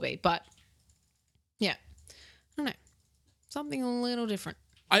always will be. But yeah, I don't know. Something a little different.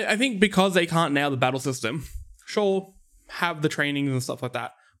 I think because they can't nail the battle system, sure, have the trainings and stuff like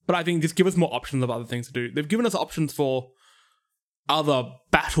that. But I think just give us more options of other things to do. They've given us options for other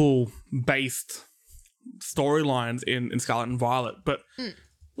battle-based storylines in Scarlet and Violet, but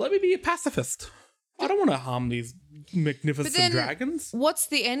let me be a pacifist. I don't want to harm these magnificent dragons. What's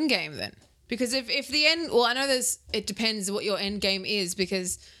the end game then? Because if the end, well, I know it depends what your end game is,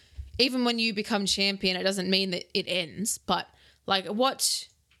 because even when you become champion, it doesn't mean that it ends. But like, what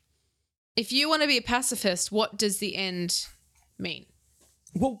if you want to be a pacifist? What does the end mean?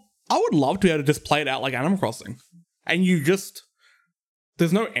 Well, I would love to be able to just play it out like Animal Crossing, and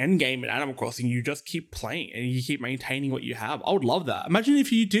there's no end game in Animal Crossing. You just keep playing and you keep maintaining what you have. I would love that. Imagine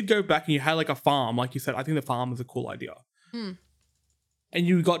if you did go back and you had like a farm, like you said. I think the farm is a cool idea. And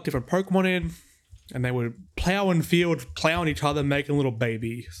you got different Pokemon in, and they would plow in fields, play on each other, making little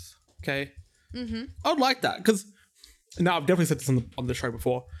babies. Okay? I would like that, because now I've definitely said this on the show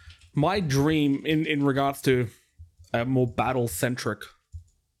before. My dream in regards to a more battle-centric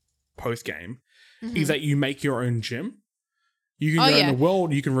post-game is that you make your own gym. You can go in the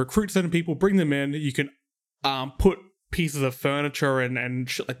world, you can recruit certain people, bring them in, you can put pieces of furniture and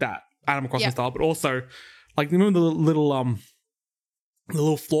shit like that, Animal Crossing style, but also, like, remember the little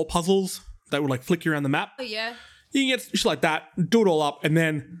floor puzzles that would, like, flick you around the map? Oh, yeah. You can get shit like that, do it all up, and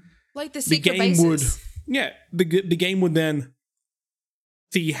then like the secret bases. The game would then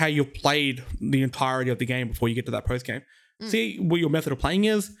see how you've played the entirety of the game before you get to that post-game. See what your method of playing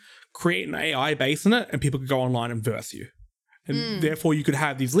is, create an AI base in it, and people could go online and verse you. And therefore you could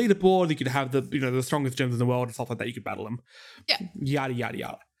have these leaderboards, you could have the strongest gyms in the world and stuff like that, you could battle them. Yeah. Yada, yada,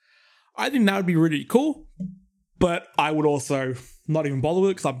 yada. I think that would be really cool, but I would also not even bother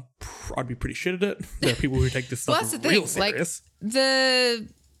with it because I'd be pretty shit at it. There are people who take this stuff real serious. Like, the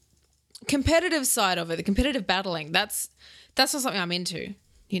competitive side of it, the competitive battling, that's not something I'm into,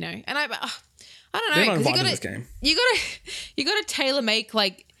 And I don't know, because you gotta tailor make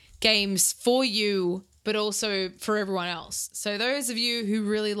like games for you, but also for everyone else. So those of you who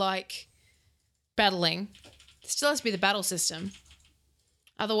really like battling, it still has to be the battle system.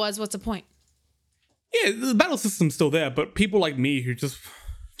 Otherwise, what's the point? Yeah, the battle system's still there, but people like me who just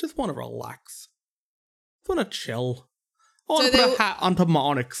want to relax, want to chill. I want to put a hat on top of my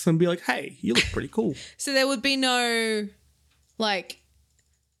Onyx and be like, hey, you look pretty cool. So there would be no, like,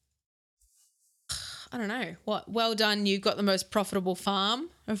 I don't know, what, well done, you got the most profitable farm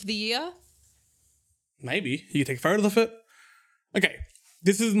of the year? Maybe. You can take photos of it. Okay,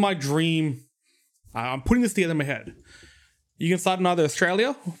 this is my dream. I'm putting this together in my head. You can start in either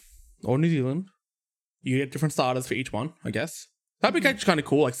Australia or New Zealand. You get different starters for each one, I guess. That'd be actually kind of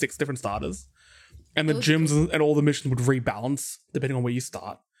cool, like 6 different starters. And the gyms and all the missions would rebalance depending on where you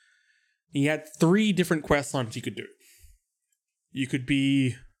start. And you had 3 different quest lines you could do. You could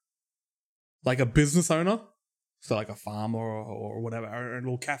be like a business owner, so like a farm or whatever, or a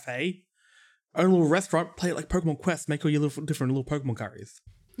little cafe, or a little restaurant, play it like Pokemon Quest, make all your different little Pokemon curries.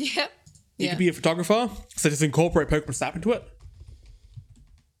 Yep. You could be a photographer, so just incorporate Pokemon Snap into it.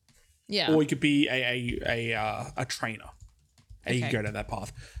 Yeah. Or you could be a trainer. And you can go down that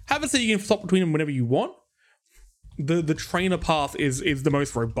path. Have it so you can swap between them whenever you want. The trainer path is the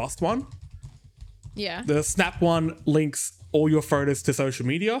most robust one. Yeah. The Snap one links all your photos to social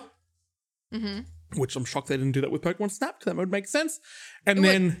media. Mm-hmm. Which I'm shocked they didn't do that with Pokemon Snap, because that would make sense. And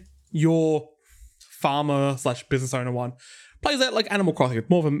then your farmer / business owner one plays that like Animal Crossing. It's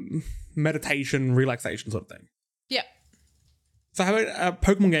more of a meditation, relaxation sort of thing. Yeah. So how about a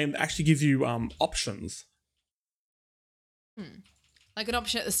Pokemon game that actually gives you options? Like an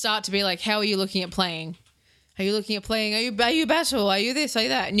option at the start to be like, how are you looking at playing? Are you looking at playing? Are you battle? Are you this? Are you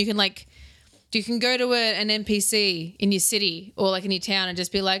that? And you can go to an NPC in your city or like in your town and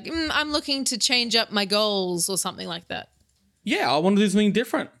just be like, I'm looking to change up my goals or something like that. Yeah, I want to do something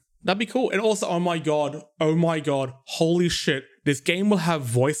different. That'd be cool. And also, oh my god, holy shit, this game will have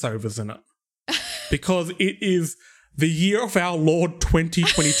voiceovers in it. Because it is the year of our Lord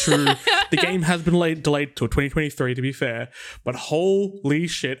 2022. The game has been delayed till 2023, to be fair. But holy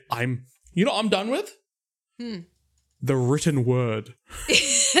shit, I'm done with? The written word.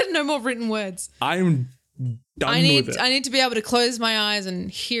 No more written words. I'm done with it. I need to be able to close my eyes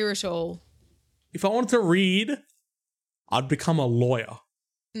and hear it all. If I wanted to read, I'd become a lawyer.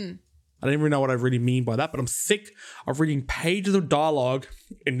 I don't even know what I really mean by that, but I'm sick of reading pages of dialogue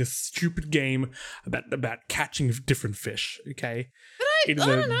in this stupid game about catching different fish, okay? But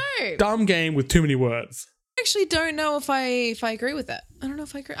I don't know. Dumb game with too many words. I actually don't know if I agree with that. I don't know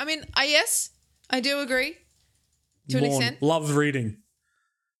if I agree. I mean, yes, I do agree to an extent. Loves reading.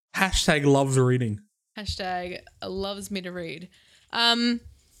 Hashtag loves reading. Hashtag loves me to read. I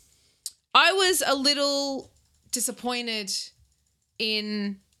was a little disappointed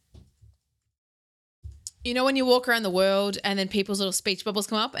in, when you walk around the world and then people's little speech bubbles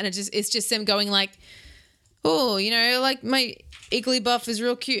come up and it's just them going like, oh, like my Igglybuff is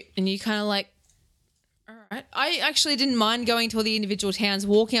real cute. And you kind of like, all right. I actually didn't mind going to all the individual towns,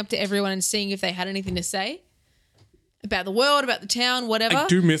 walking up to everyone and seeing if they had anything to say about the world, about the town, whatever. I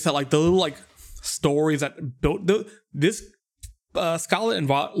do miss that, like the little like stories that built this Scarlet and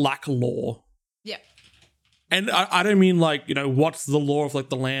Violet lack lore. Yeah. And I don't mean like, what's the lore of like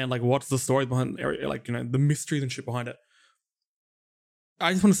the land, like what's the story behind like, the mysteries and shit behind it.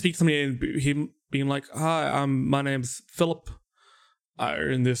 I just want to speak to somebody and him being like, hi, my name's Philip. I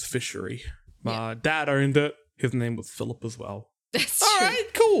own this fishery. My dad owned it. His name was Philip as well. That's all true.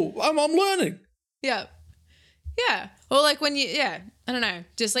 Right, cool. I'm learning. Yeah. Yeah. Or like when I don't know.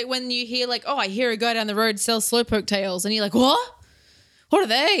 Just like when you hear like, oh, I hear a guy down the road sells Slowpoke tails and you're like, what? What are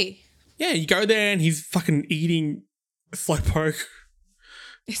they? Yeah, you go there and he's fucking eating Slowpoke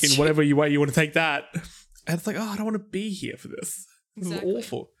in whatever way you want to take that. And it's like, oh, I don't want to be here for this. This is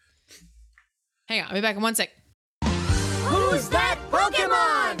awful. Hang on, I'll be back in 1 sec. Who's that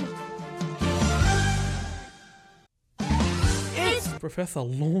Pokemon? It's Professor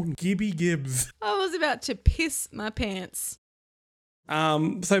Lorne Gibby Gibbs. I was about to piss my pants.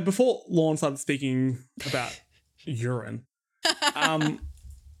 So before Lorne started speaking about urine,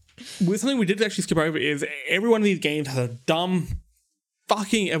 something we did actually skip over is every one of these games has a dumb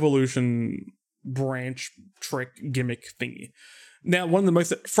fucking evolution branch trick gimmick thingy. Now, one of the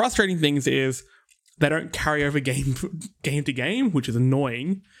most frustrating things is they don't carry over game to game, which is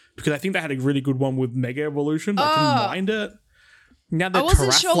annoying because I think they had a really good one with Mega Evolution. I didn't mind it. Now they're I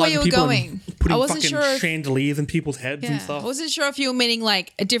wasn't sure where you were people going. and putting I wasn't fucking sure if- chandeliers in people's heads and Yeah. stuff. I wasn't sure if you were meaning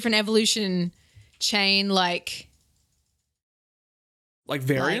like a different evolution chain, like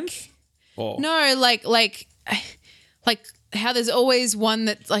Variants? Or no, like how there's always one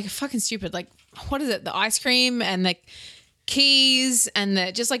that's like fucking stupid. Like what is it? The ice cream and the keys and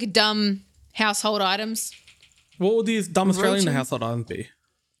the just like dumb household items. what would these dumb Australian Roach- household items be?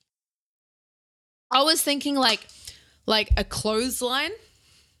 I was thinking like a clothesline.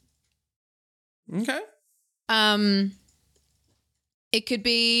 Okay. It could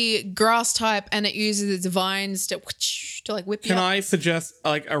be grass type and it uses its vines to like whip you Can up. I suggest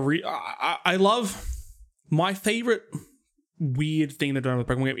like I love my favorite weird thing they've done with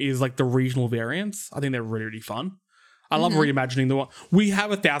the Pokemon game is like the regional variants. I think they're really, really fun. I love reimagining the one. We have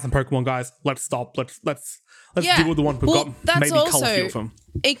 1,000 Pokemon, guys. Let's stop. Let's Yeah. deal with the one we've Well, got. that's Maybe color also- field them.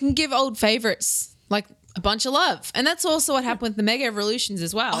 It can give old favorites like a bunch of love. And that's also what happened with the Mega Evolutions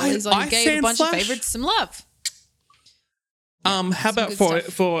as well. Is like I it gave a bunch of Sandslash- favorites some love. How about good for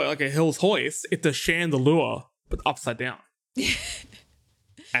stuff. for like a Hills Hoist? It's a Chandelure but upside down.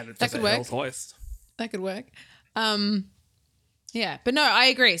 And it's just could a work. Hills Hoist. That could work. Yeah, but no, I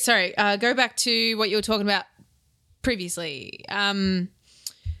agree. Sorry, go back to what you were talking about previously. The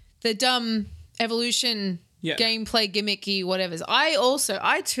dumb evolution Yeah. gameplay gimmicky whatevers. I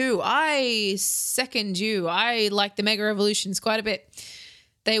second you. I like the Mega Evolutions quite a bit.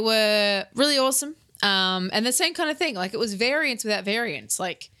 They were really awesome. And the same kind of thing. Like it was variance without variance.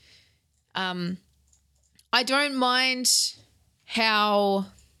 Like, I don't mind how.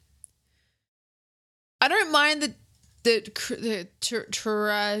 I don't mind the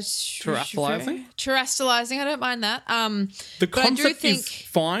Terrestrializing? Terrestrializing. I don't mind that. The But I do concept is think-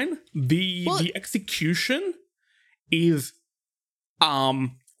 fine. The execution is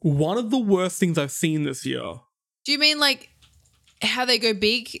one of the worst things I've seen this year. Do you mean like how they go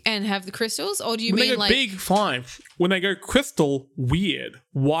big and have the crystals, or do you When mean they go like big, fine. When they go crystal, weird.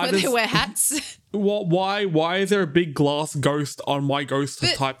 Why when does they wear hats? why is there a big glass ghost on my ghost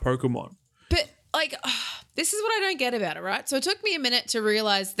But- type Pokemon? But like, this is what I don't get about it, right? So it took me a minute to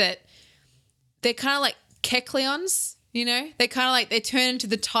realize that they're kind of like Kecleons, you know? They kind of like they turn into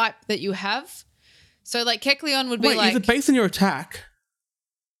the type that you have. So like Kecleon would be Wait, like is it based on your attack?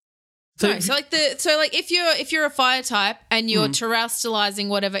 no, so like if you're a fire type and you're Hmm. terrestrializing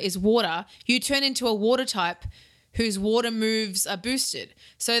whatever is water, you turn into a water type whose water moves are boosted.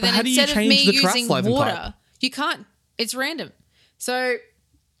 So then how do you instead of change me the using terrestrializing water, type? you can't. It's random. So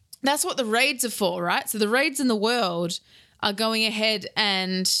that's what the raids are for, right? So the raids in the world are going ahead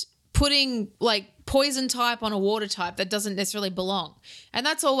and putting like poison type on a water type that doesn't necessarily belong. And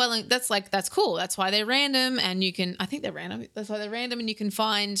that's all well and that's cool. That's why they're random and you can I think they're random. That's why they're random and you can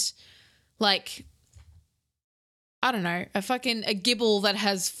find like I don't know, a Gibble that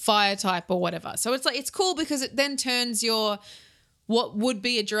has fire type or whatever. So it's like it's cool because it then turns your what would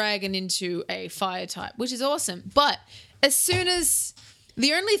be a dragon into a fire type, which is awesome. But as soon as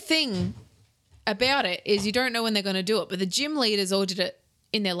the only thing about it is you don't know when they're going to do it, but the gym leaders all did it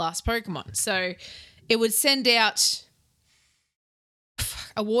in their last Pokemon. So it would send out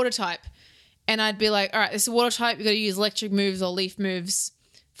a water type and I'd be like, all right, this is a water type. You got to use electric moves or leaf moves.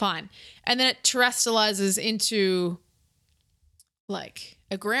 Fine. And then it terrestrializes into like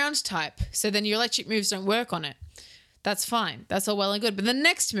a ground type. So then your electric moves don't work on it. That's fine. That's all well and good. But the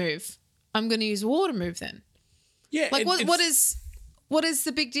next move, I'm going to use a water move then. Yeah, Like what is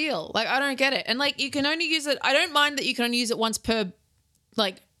the big deal? Like I don't get it. And like you can only use it. I don't mind that you can only use it once per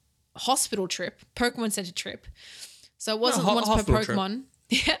like hospital trip, Pokemon Center trip. So it wasn't once per hospital trip. Pokemon.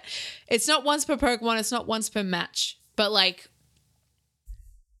 Yeah, it's not once per Pokemon. It's not once per match. But like,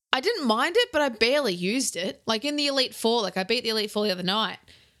 I didn't mind it, but I barely used it. Like in the Elite Four, like I beat the Elite Four the other night.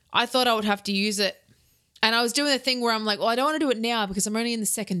 I thought I would have to use it, and I was doing the thing where I'm like, well, I don't want to do it now because I'm only in the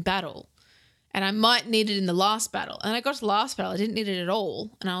second battle. And I might need it in the last battle. And I got to the last battle. I didn't need it at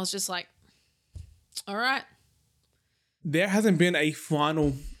all. And I was just like, all right. there hasn't been a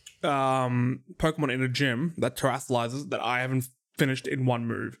final Pokemon in a gym that terrestrializes that I haven't finished in one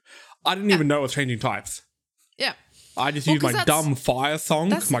move. I didn't even know it was changing types. Yeah. I just Well, used 'cause my that's- dumb fire song,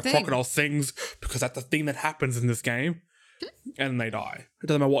 that's the my thing. crocodile sings, because that's the thing that happens in this game. And they die. It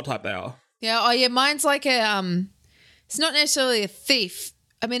doesn't matter what type they are. Yeah. Oh, yeah. Mine's like a, it's not necessarily a thief.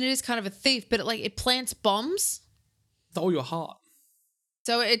 I mean, it is kind of a thief, but it plants bombs. It's all your heart.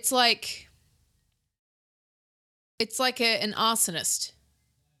 So it's like an arsonist.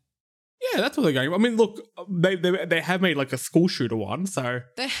 Yeah, that's what they're going. I mean, look, they have made like a school shooter one. So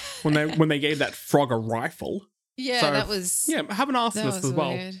when they gave that frog a rifle, Yeah, so, that was have an arsonist that was as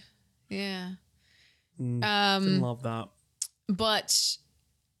well. weird. Yeah. Didn't love that. But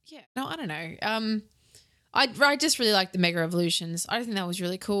yeah, no, I don't know. I just really like the Mega Evolutions. I think that was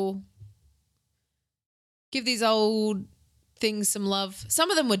really cool. Give these old things some love. Some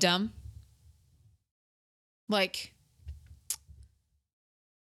of them were dumb. Like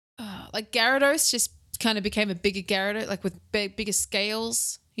Gyarados just kind of became a bigger Gyarados, like with bigger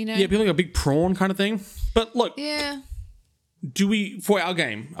scales, you know? Yeah, be like a big prawn kind of thing. But look, Yeah. do we, for our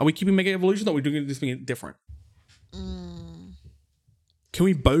game, are we keeping Mega Evolution or are we doing this thing different? Can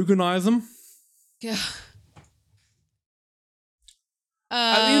we bogonize them? Yeah.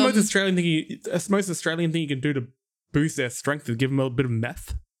 I think the most Australian thing you can do to boost their strength is give them a bit of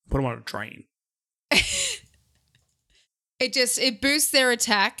meth, put them on a train. It boosts their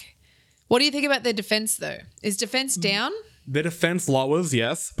attack. What do you think about their defense though? Is defense down? Their defense lowers,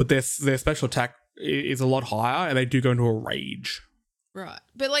 yes, but their special attack is a lot higher, and they do go into a rage. Right.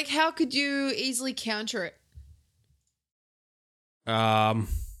 But like, how could you easily counter it?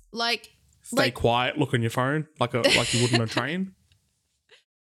 Like, Stay quiet, look on your phone like you would on a train.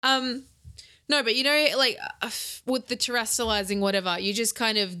 No, but you know, like with the terrestrializing whatever, you just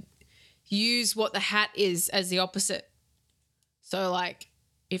kind of use what the hat is as the opposite. So like,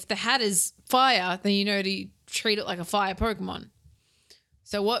 if the hat is fire, then you know to treat it like a fire Pokemon.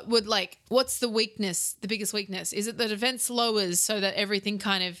 So what's the weakness, the biggest weakness? Is it the defense lowers so that everything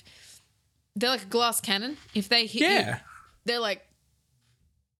kind of, they're like a glass cannon. If they hit you, they're like,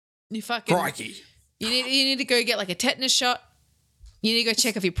 you fucking, Crikey. you need to go get like a tetanus shot. You need to go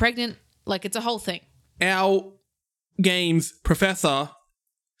check if you're pregnant. Like, it's a whole thing. Our game's Professor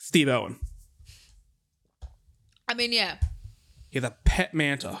Steve Owen. I mean, yeah. He's a pet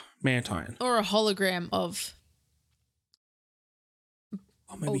mantine. Or a hologram of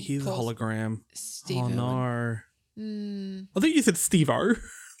Oh, maybe he's a hologram. Steve Oh, Owen. no. I think you said Steve-O.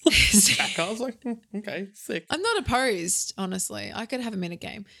 I was like, okay, sick. I'm not opposed, honestly. I could have him in a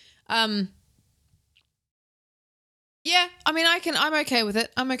game. Yeah, I mean, I'm okay with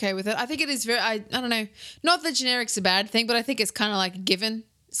it. I think it is very, I don't know. Not that generic's a bad thing, but I think it's kind of like a given.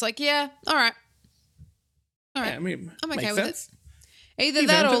 It's like, yeah, all right. All right. Yeah, I mean, I'm okay makes with sense. it. Either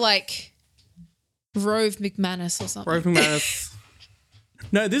that or like Rove McManus or something. Rove McManus.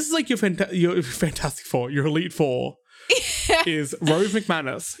 No, this is like your Fantastic Four, your Elite Four is Rove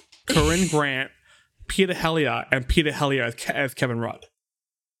McManus, Corinne Grant, Peter Hellier, and Peter Hellier as Kevin Rudd.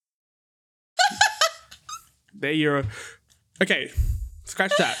 There you're. Okay,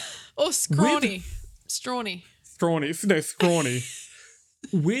 scratch that. Or Scrawny. Strawny. Scrawny.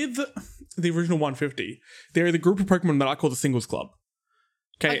 With the original 150, they're the group of Pokemon that I call the Singles Club.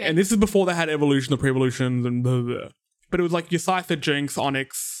 Okay, and this is before they had evolution or pre-evolutions and blah, blah, blah. But it was like your Scyther, Jinx,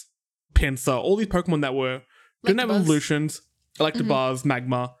 Onyx, Pinsir, all these Pokemon that didn't have evolutions, Electabuzz,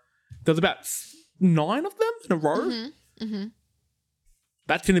 Magma. There's about 9 of them in a row.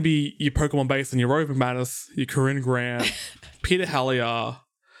 That's going to be your Pokemon based on your Rove McManus, your Corinne Grant, Peter Hellier.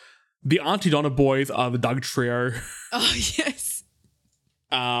 The Auntie Donna boys are the Doug Trio. Oh, yes.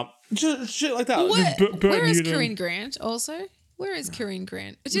 Just shit like that. Where is Corinne Grant also? Where is Corinne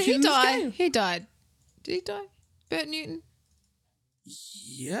Grant? Did he die? He died. Did he die? Bert Newton?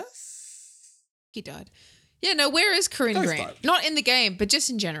 Yes. He died. Yeah, no, where is Corinne Grant? Died. Not in the game, but just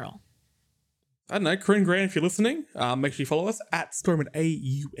in general. I don't know. Corinne Grant, if you're listening, make sure you follow us at Stormont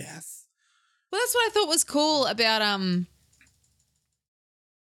AUS. Well, that's what I thought was cool about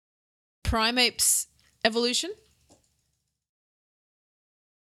Primeape's evolution.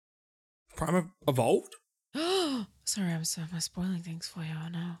 Primeape evolved? Sorry, am I spoiling things for you? Oh,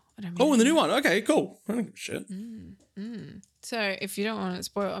 no. I don't mean Oh, in the new one. Okay, cool. I don't give a shit. So, if you don't want to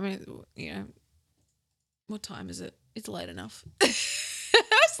spoil, I mean, you know, what time is it? It's late enough.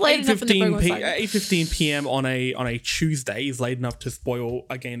 It's late enough in the Pokemon cycle. 8:15 p.m. on a Tuesday is late enough to spoil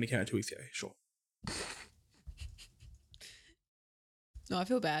a game that came out 2 weeks ago. Sure. No, I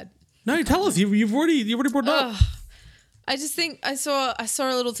feel bad. No, tell us. You've already brought it up. I just think I saw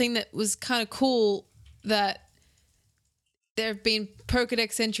a little thing that was kind of cool, that there have been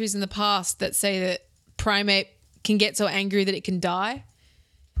Pokedex entries in the past that say that Primeape can get so angry that it can die.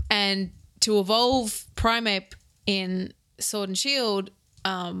 And to evolve Primeape in Sword and Shield,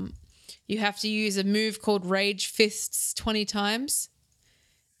 you have to use a move called Rage Fists 20 times.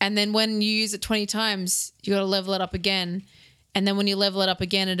 And then when you use it 20 times, you got to level it up again. And then when you level it up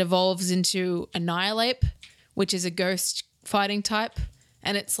again, it evolves into Annihilate, which is a ghost fighting type.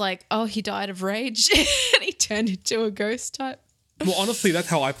 And it's like, oh, he died of rage and he turned into a ghost type. Well, honestly, that's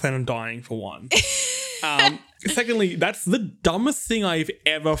how I plan on dying, for one. Secondly, that's the dumbest thing I've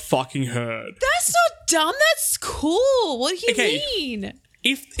ever fucking heard. That's not dumb. That's cool. What do you Okay. mean?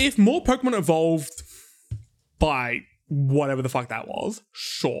 If more Pokemon evolved by whatever the fuck that was,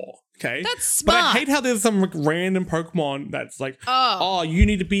 sure. Okay. That's But I smart. hate how there's some like, random Pokemon that's like, Oh. you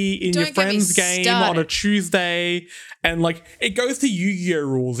need to be in your Don't get me friend's game on a started. Tuesday. And like, it goes to Yu-Gi-Oh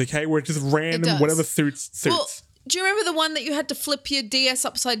rules, okay? Where it's just random, does. whatever suits. Well, do you remember the one that you had to flip your DS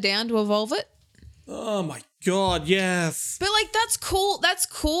upside down to evolve it? Oh my God, yes. But like that's cool. That's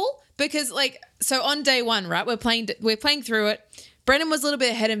cool because like so on day one, right? We're playing through it. Brennan was a little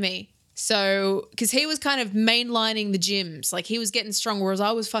bit ahead of me. So, because he was kind of mainlining the gyms, like he was getting stronger, whereas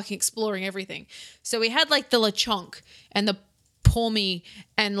I was fucking exploring everything. So we had like the Lechonk and the Pawmi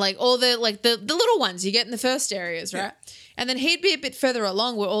and like all the like the little ones you get in the first areas, right? And then he'd be a bit further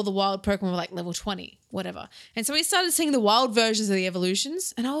along where all the wild Pokemon were like level 20, whatever. And so we started seeing the wild versions of the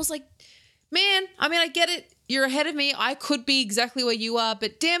evolutions, and I was like, man, I mean, I get it. You're ahead of me. I could be exactly where you are,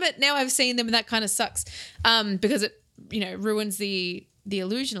 but damn it, now I've seen them, and that kind of sucks because it ruins the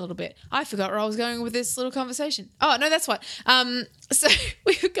illusion a little bit. I forgot where I was going with this little conversation. Oh, no, that's what. So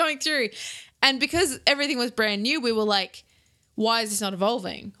we were going through, and because everything was brand new, we were like, why is this not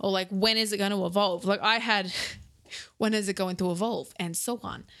evolving? Or like, when is it going to evolve? Like I had, when is it going to evolve? And so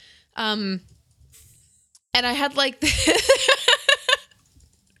on. And I had like,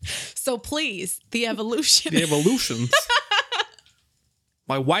 so please, the evolution. The evolutions.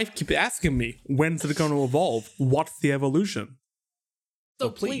 My wife keeps asking me, when's it going to evolve? What's the evolution? So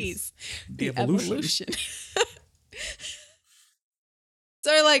please, the evolution.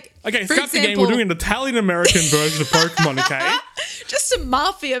 So like, Okay, for scrap the game. example- We're doing an Italian-American version of Pokemon, okay? just a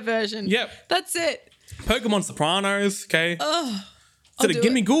mafia version. Yep. That's it. Pokemon Sopranos, okay? I'll Instead of do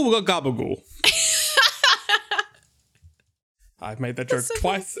Gimme Ghoul, we got Gabagool. I've made that joke so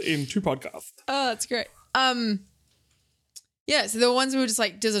twice in 2 podcasts. Oh, that's great. Yeah, so the ones we were just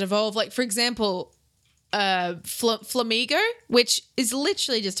like, does it evolve? Like, for example, Flamigo, which is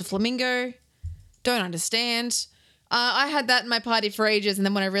literally just a flamingo. Don't understand. I had that in my party for ages, and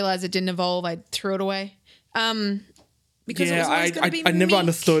then when I realized it didn't evolve, I threw it away. Because it was always going to be I never meek.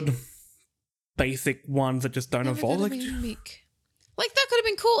 understood basic ones that just don't Never evolve. gonna Like, be meek. Like, that could have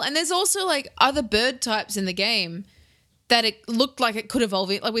been cool. And there's also like other bird types in the game that it looked like it could evolve.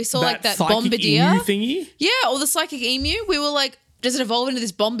 Like we saw like that psychic Bombardier. emu thingy. Yeah, or the psychic emu. We were like, does it evolve into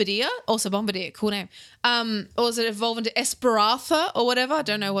this Bombardier? Also Bombardier, cool name. Or does it evolve into Esperatha or whatever? I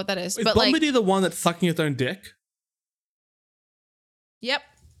don't know what that is. Is but Bombardier like, the one that's sucking its own dick? yep.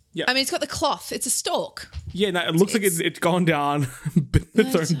 Yeah. I mean, it's got the cloth. It's a stalk. Yeah, no, it looks like it's gone down, bitten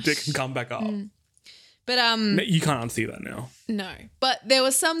its it's- own dick and come back up. But You can't unsee that now. no. But there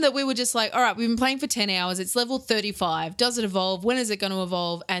were some that we were just like, all right, we've been playing for 10 hours. It's level 35. Does it evolve? When is it going to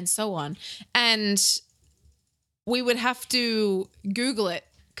evolve? And so on. And we would have to Google it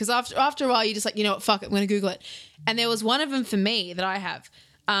because after a while, you're just like, you know what, fuck it, I'm going to Google it. And there was one of them for me that I have.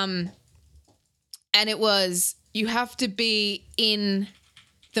 And it was, you have to be in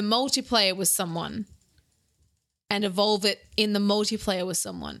the multiplayer with someone and evolve it in the multiplayer with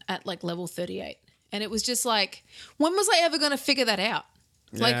someone at like level 38. And it was just like, when was I ever going to figure that out?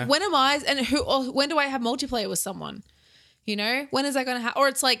 Yeah. Like, when am I, and who, or when do I have multiplayer with someone? You know, when is that going to happen? Or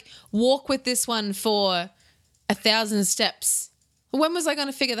it's like, walk with this one for 1,000 steps. When was I going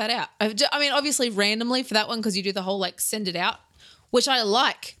to figure that out? I mean, obviously randomly for that one, because you do the whole like send it out, which I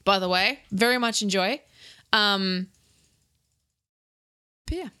like, by the way, very much enjoy. But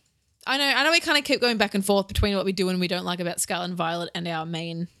yeah, I know we kind of keep going back and forth between what we do and we don't like about Scarlet and Violet and our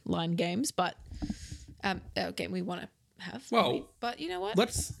main line games, but our game we want to have. Well, maybe. But you know what?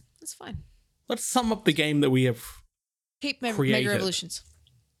 Let's It's fine. sum up the game that we have. Keep created. Mega Evolutions.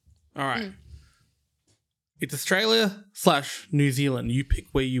 All right. It's Australia/New Zealand. You pick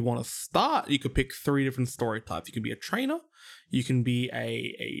where you want to start. You could pick 3 different story types. You can be a trainer. You can be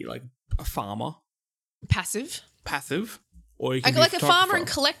a farmer, Passive. passive, or you can Like be a farmer and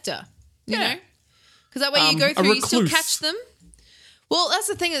photographer. collector, you Yeah. know? Because that way you go A through, you still recluse. catch them. Well, that's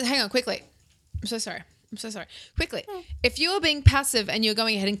the thing. Hang on, quickly. I'm so sorry. Quickly. If you are being passive and you're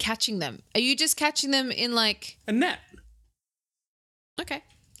going ahead and catching them, are you just catching them in like... A net, Okay, or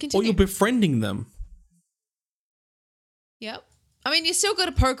continue. you're befriending them. Yep. I mean, you still got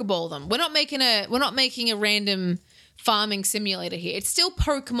to Pokeball them. We're not making a random farming simulator here. It's still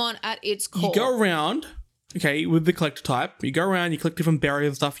Pokemon at its core. You go around, okay, with the collector type. You go around, you collect different berries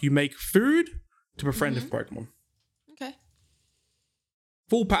and stuff. You make food to befriend different Pokemon. Okay.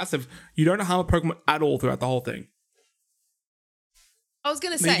 Full passive. You don't harm a Pokemon at all throughout the whole thing. I was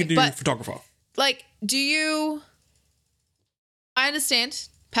going to Then you say, can do but photographer. like, do you... I understand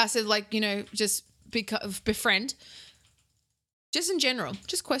passive, like, just befriend. Just in general,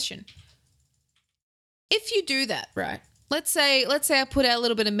 just question. If you do that, right? Let's say I put out a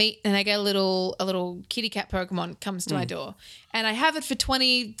little bit of meat and I get a little kitty cat Pokemon comes to my door and I have it for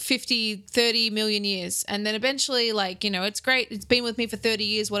 20, 50, 30 million years. And then eventually, like, it's great. It's been with me for 30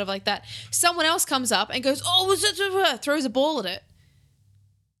 years, whatever like that. Someone else comes up and goes, oh, throws a ball at it.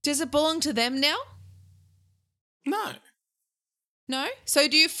 Does it belong to them now? No. No? So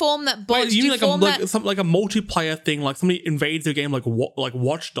do you form that bond? Wait, you mean something like a multiplayer thing, like somebody invades your game like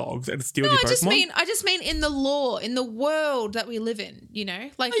Watch Dogs and steals your Pokemon? I just mean in the law, in the world that we live in,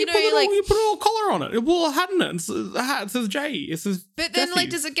 Like, you put a little collar on it. It will a hat in it. It's a hat. It says J. It says But then, like,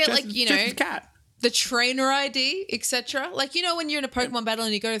 does it get, Jesse's cat. the trainer ID, etc.? Like, when you're in a Pokemon battle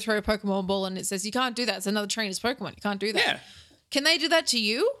and you go to throw a Pokemon ball and it says you can't do that. It's another trainer's Pokemon. You can't do that. Yeah. Can they do that to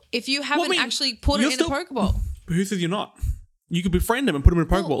you if you haven't actually put it in a Pokeball? But who says you're not? You could befriend him and put him in a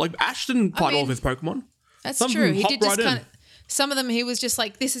Pokeball. Like, Ash didn't fight all of his Pokemon. That's Some true. of them He hopped did just right in. kind of. Some of them, he was just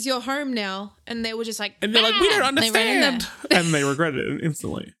like, "This is your home now," and they were just like, And they're like, we don't and they ran in understand. And they regretted it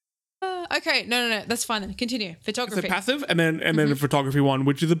instantly. Okay, no, that's fine then. Continue. So Photography. passive, and then the photography one,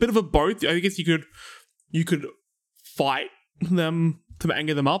 which is a bit of a both. I guess you could fight them to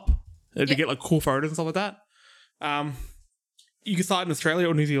anger them up to get like cool photos and stuff like that. You can start in Australia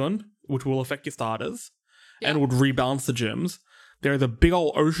or New Zealand, which will affect your starters and would rebalance the gyms. There is a big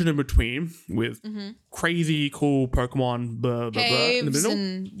old ocean in between with crazy cool Pokemon in the Caves middle.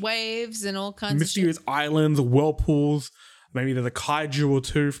 and waves and all kinds Mysterious of islands, whirlpools. Maybe there's a kaiju or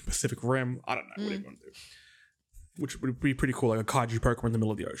two from Pacific Rim. I don't know. Whatever you want to do. Which would be pretty cool, like a kaiju Pokemon in the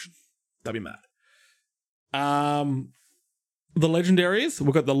middle of the ocean. That'd be mad. The legendaries,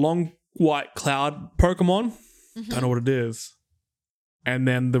 we've got the long white cloud Pokemon. Don't know what it is. And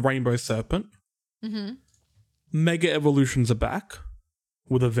then the Rainbow Serpent. Mega Evolutions are back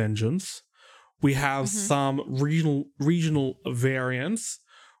with a vengeance. We have some regional variants.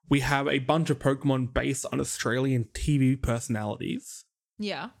 We have a bunch of Pokemon based on Australian TV personalities, shit.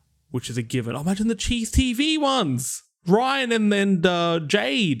 Yeah. which is a given. Oh, imagine the Cheese TV ones. Ryan and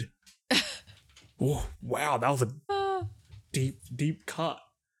Jade. Oh, wow, that was a deep cut.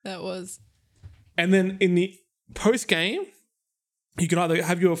 That was. And then in the post game, you can either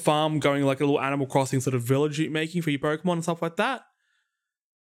have your farm going like a little Animal Crossing sort of village making for your Pokemon and stuff like that,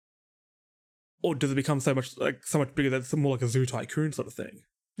 or does it become so much bigger that it's more like a Zoo Tycoon sort of thing?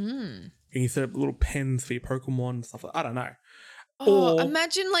 And you set up little pens for your Pokemon and stuff like that. I don't know. Oh, Or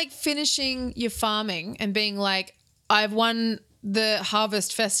imagine like finishing your farming and being like, I've won the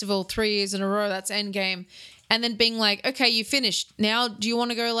Harvest Festival 3 years in a row. That's endgame. And then being like, okay, you finished. Now, do you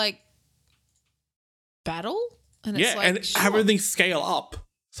want to go like battle? And it's like, and sure. have everything scale up.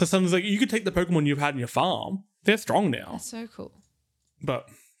 So sometimes like you could take the Pokemon you've had in your farm. They're strong now. That's so cool. But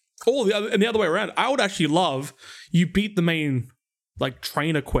the other way around, I would actually love you beat the main like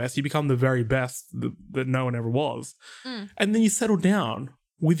trainer quest, you become the very best that no one ever was, and then you settle down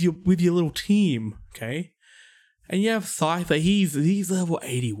with your little team, okay? And you have Scyther. He's level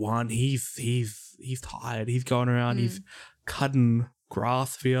 81. He's tired. He's going around. He's cutting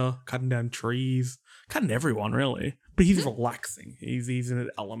grass for you, cutting down trees, cutting everyone really. But he's relaxing. He's in an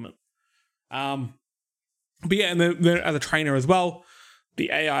element. But yeah, and then as a trainer as well, the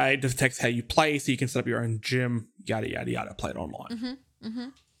AI detects how you play, so you can set up your own gym, yada, yada, yada, play it online.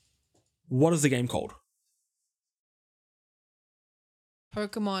 What is the game called?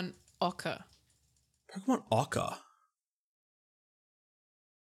 Pokemon Ochre. Pokemon Ochre.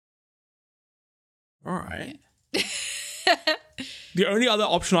 All right. The only other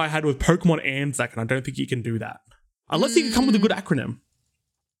option I had was Pokemon Anzac, and I don't think you can do that. Unless you can come with a good acronym.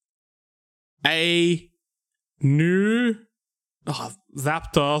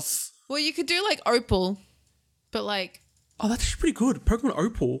 Zapdos. Well, you could do like Opal, but like. Oh, that's actually pretty good. Pokemon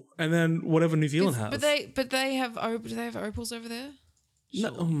Opal, and then whatever New Zealand has. But they have do they have Opals over there?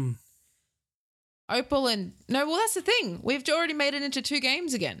 No, Opal and no. Well, that's the thing. We've already made it into 2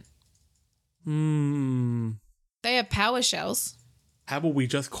 games again. They have Power Shells. How about we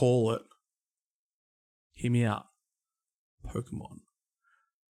just call it? Hear me out. Pokemon.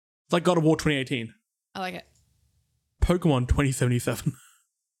 It's like God of War 2018. I like it. Pokemon 2077.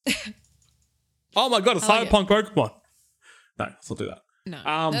 Oh my god, a I like Cyberpunk Pokemon. No, let's not do that.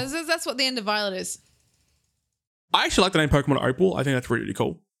 No, that's what the end of Violet is. I actually like the name Pokemon Opal. I think that's really, really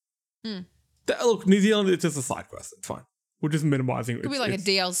cool. Look, New Zealand, it's just a side quest. It's fine. We're just minimizing it. Could be like a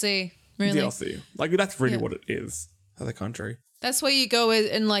DLC, really. DLC. Like, that's really what it is as a country. That's where you go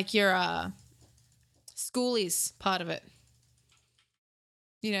in like your schoolies part of it.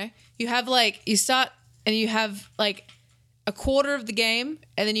 You know, you have like, you start and you have like a quarter of the game,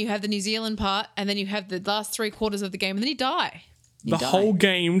 and then you have the New Zealand part, and then you have the last 3/4 of the game, and then you die. The whole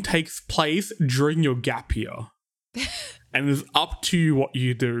game takes place during your gap year. And it's up to you what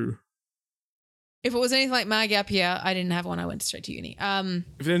you do. If it was anything like my gap year, I didn't have one. I went straight to uni. If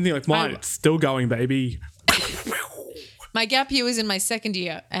it's anything like mine, it's still going, baby. My gap year was in my second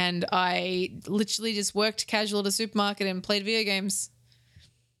year, and I literally just worked casual at a supermarket and played video games.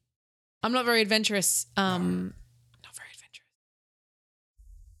 I'm not very adventurous. Not very adventurous.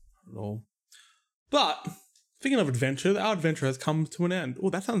 No. But speaking of adventure, our adventure has come to an end. Oh,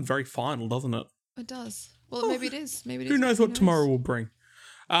 that sounds very final, doesn't it? It does. Well, maybe it is. Maybe it is. Who knows what tomorrow will bring?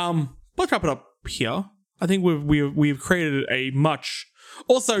 Let's wrap it up here. I think we've created a much.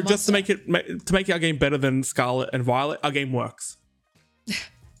 Also, just to make our game better than Scarlet and Violet, our game works.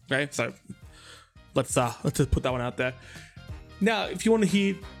 Okay, so let's just put that one out there. Now, if you want to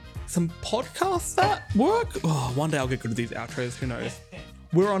hear some podcasts that work, one day I'll get good at these outros. Who knows?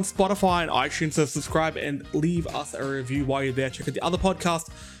 We're on Spotify and iTunes, so subscribe and leave us a review while you're there. Check out the other podcast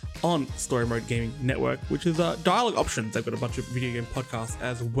on Story Mode Gaming Network, which is Dialogue Options. They've got a bunch of video game podcasts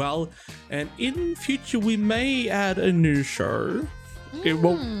as well. And in future, we may add a new show.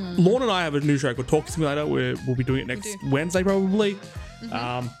 Lorne and I have a new show called Talk Simulator. We'll be doing it next Wednesday, probably.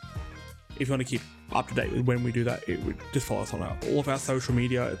 If you want to keep up to date with when we do that, it would just follow us on all of our social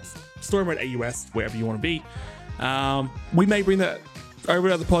media. It's Story Mode AUS, wherever you want to be. We may bring that over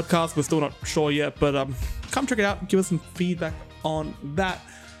to the podcast. We're still not sure yet, but come check it out. Give us some feedback on that.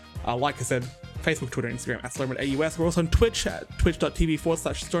 Like I said, Facebook, Twitter, Instagram at StoryModeAUS. We're also on Twitch at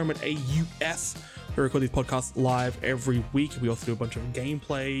twitch.tv/StoryModeAUS. We record these podcasts live every week. We also do a bunch of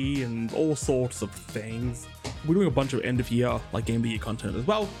gameplay and all sorts of things. We're doing a bunch of end of year, like game of the year content as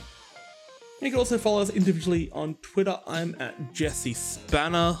well. And you can also follow us individually on Twitter. I'm at Jesse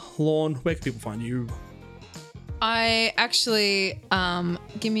Spanner. Lorne, where can people find you? I actually,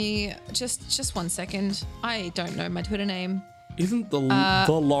 give me just 1 second. I don't know my Twitter name. Isn't the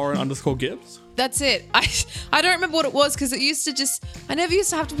Lauren _Gibbs? That's it. I don't remember what it was because it used to I never used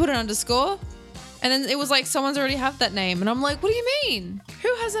to have to put an underscore. And then it was like, someone's already have that name. And I'm like, what do you mean?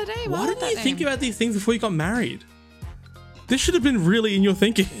 Who has that name? Why didn't you think about these things before you got married? This should have been really in your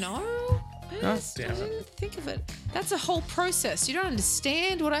thinking. No. God I damn it. didn't think of it. That's a whole process. You don't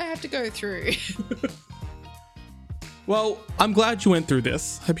understand what I have to go through. Well, I'm glad you went through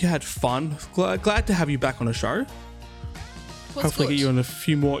this. Hope you had fun. Glad to have you back on the show. Hopefully get you on a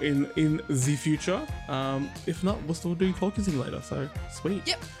few more in the future. If not, we're still doing Talking Simulator, so sweet.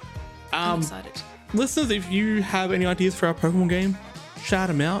 Yep. I'm excited. Listeners, if you have any ideas for our Pokemon game, shout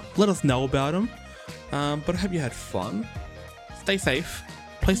them out. Let us know about them. But I hope you had fun. Stay safe,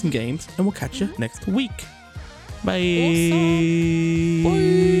 play some games, and we'll catch you next week. Bye. Awesome.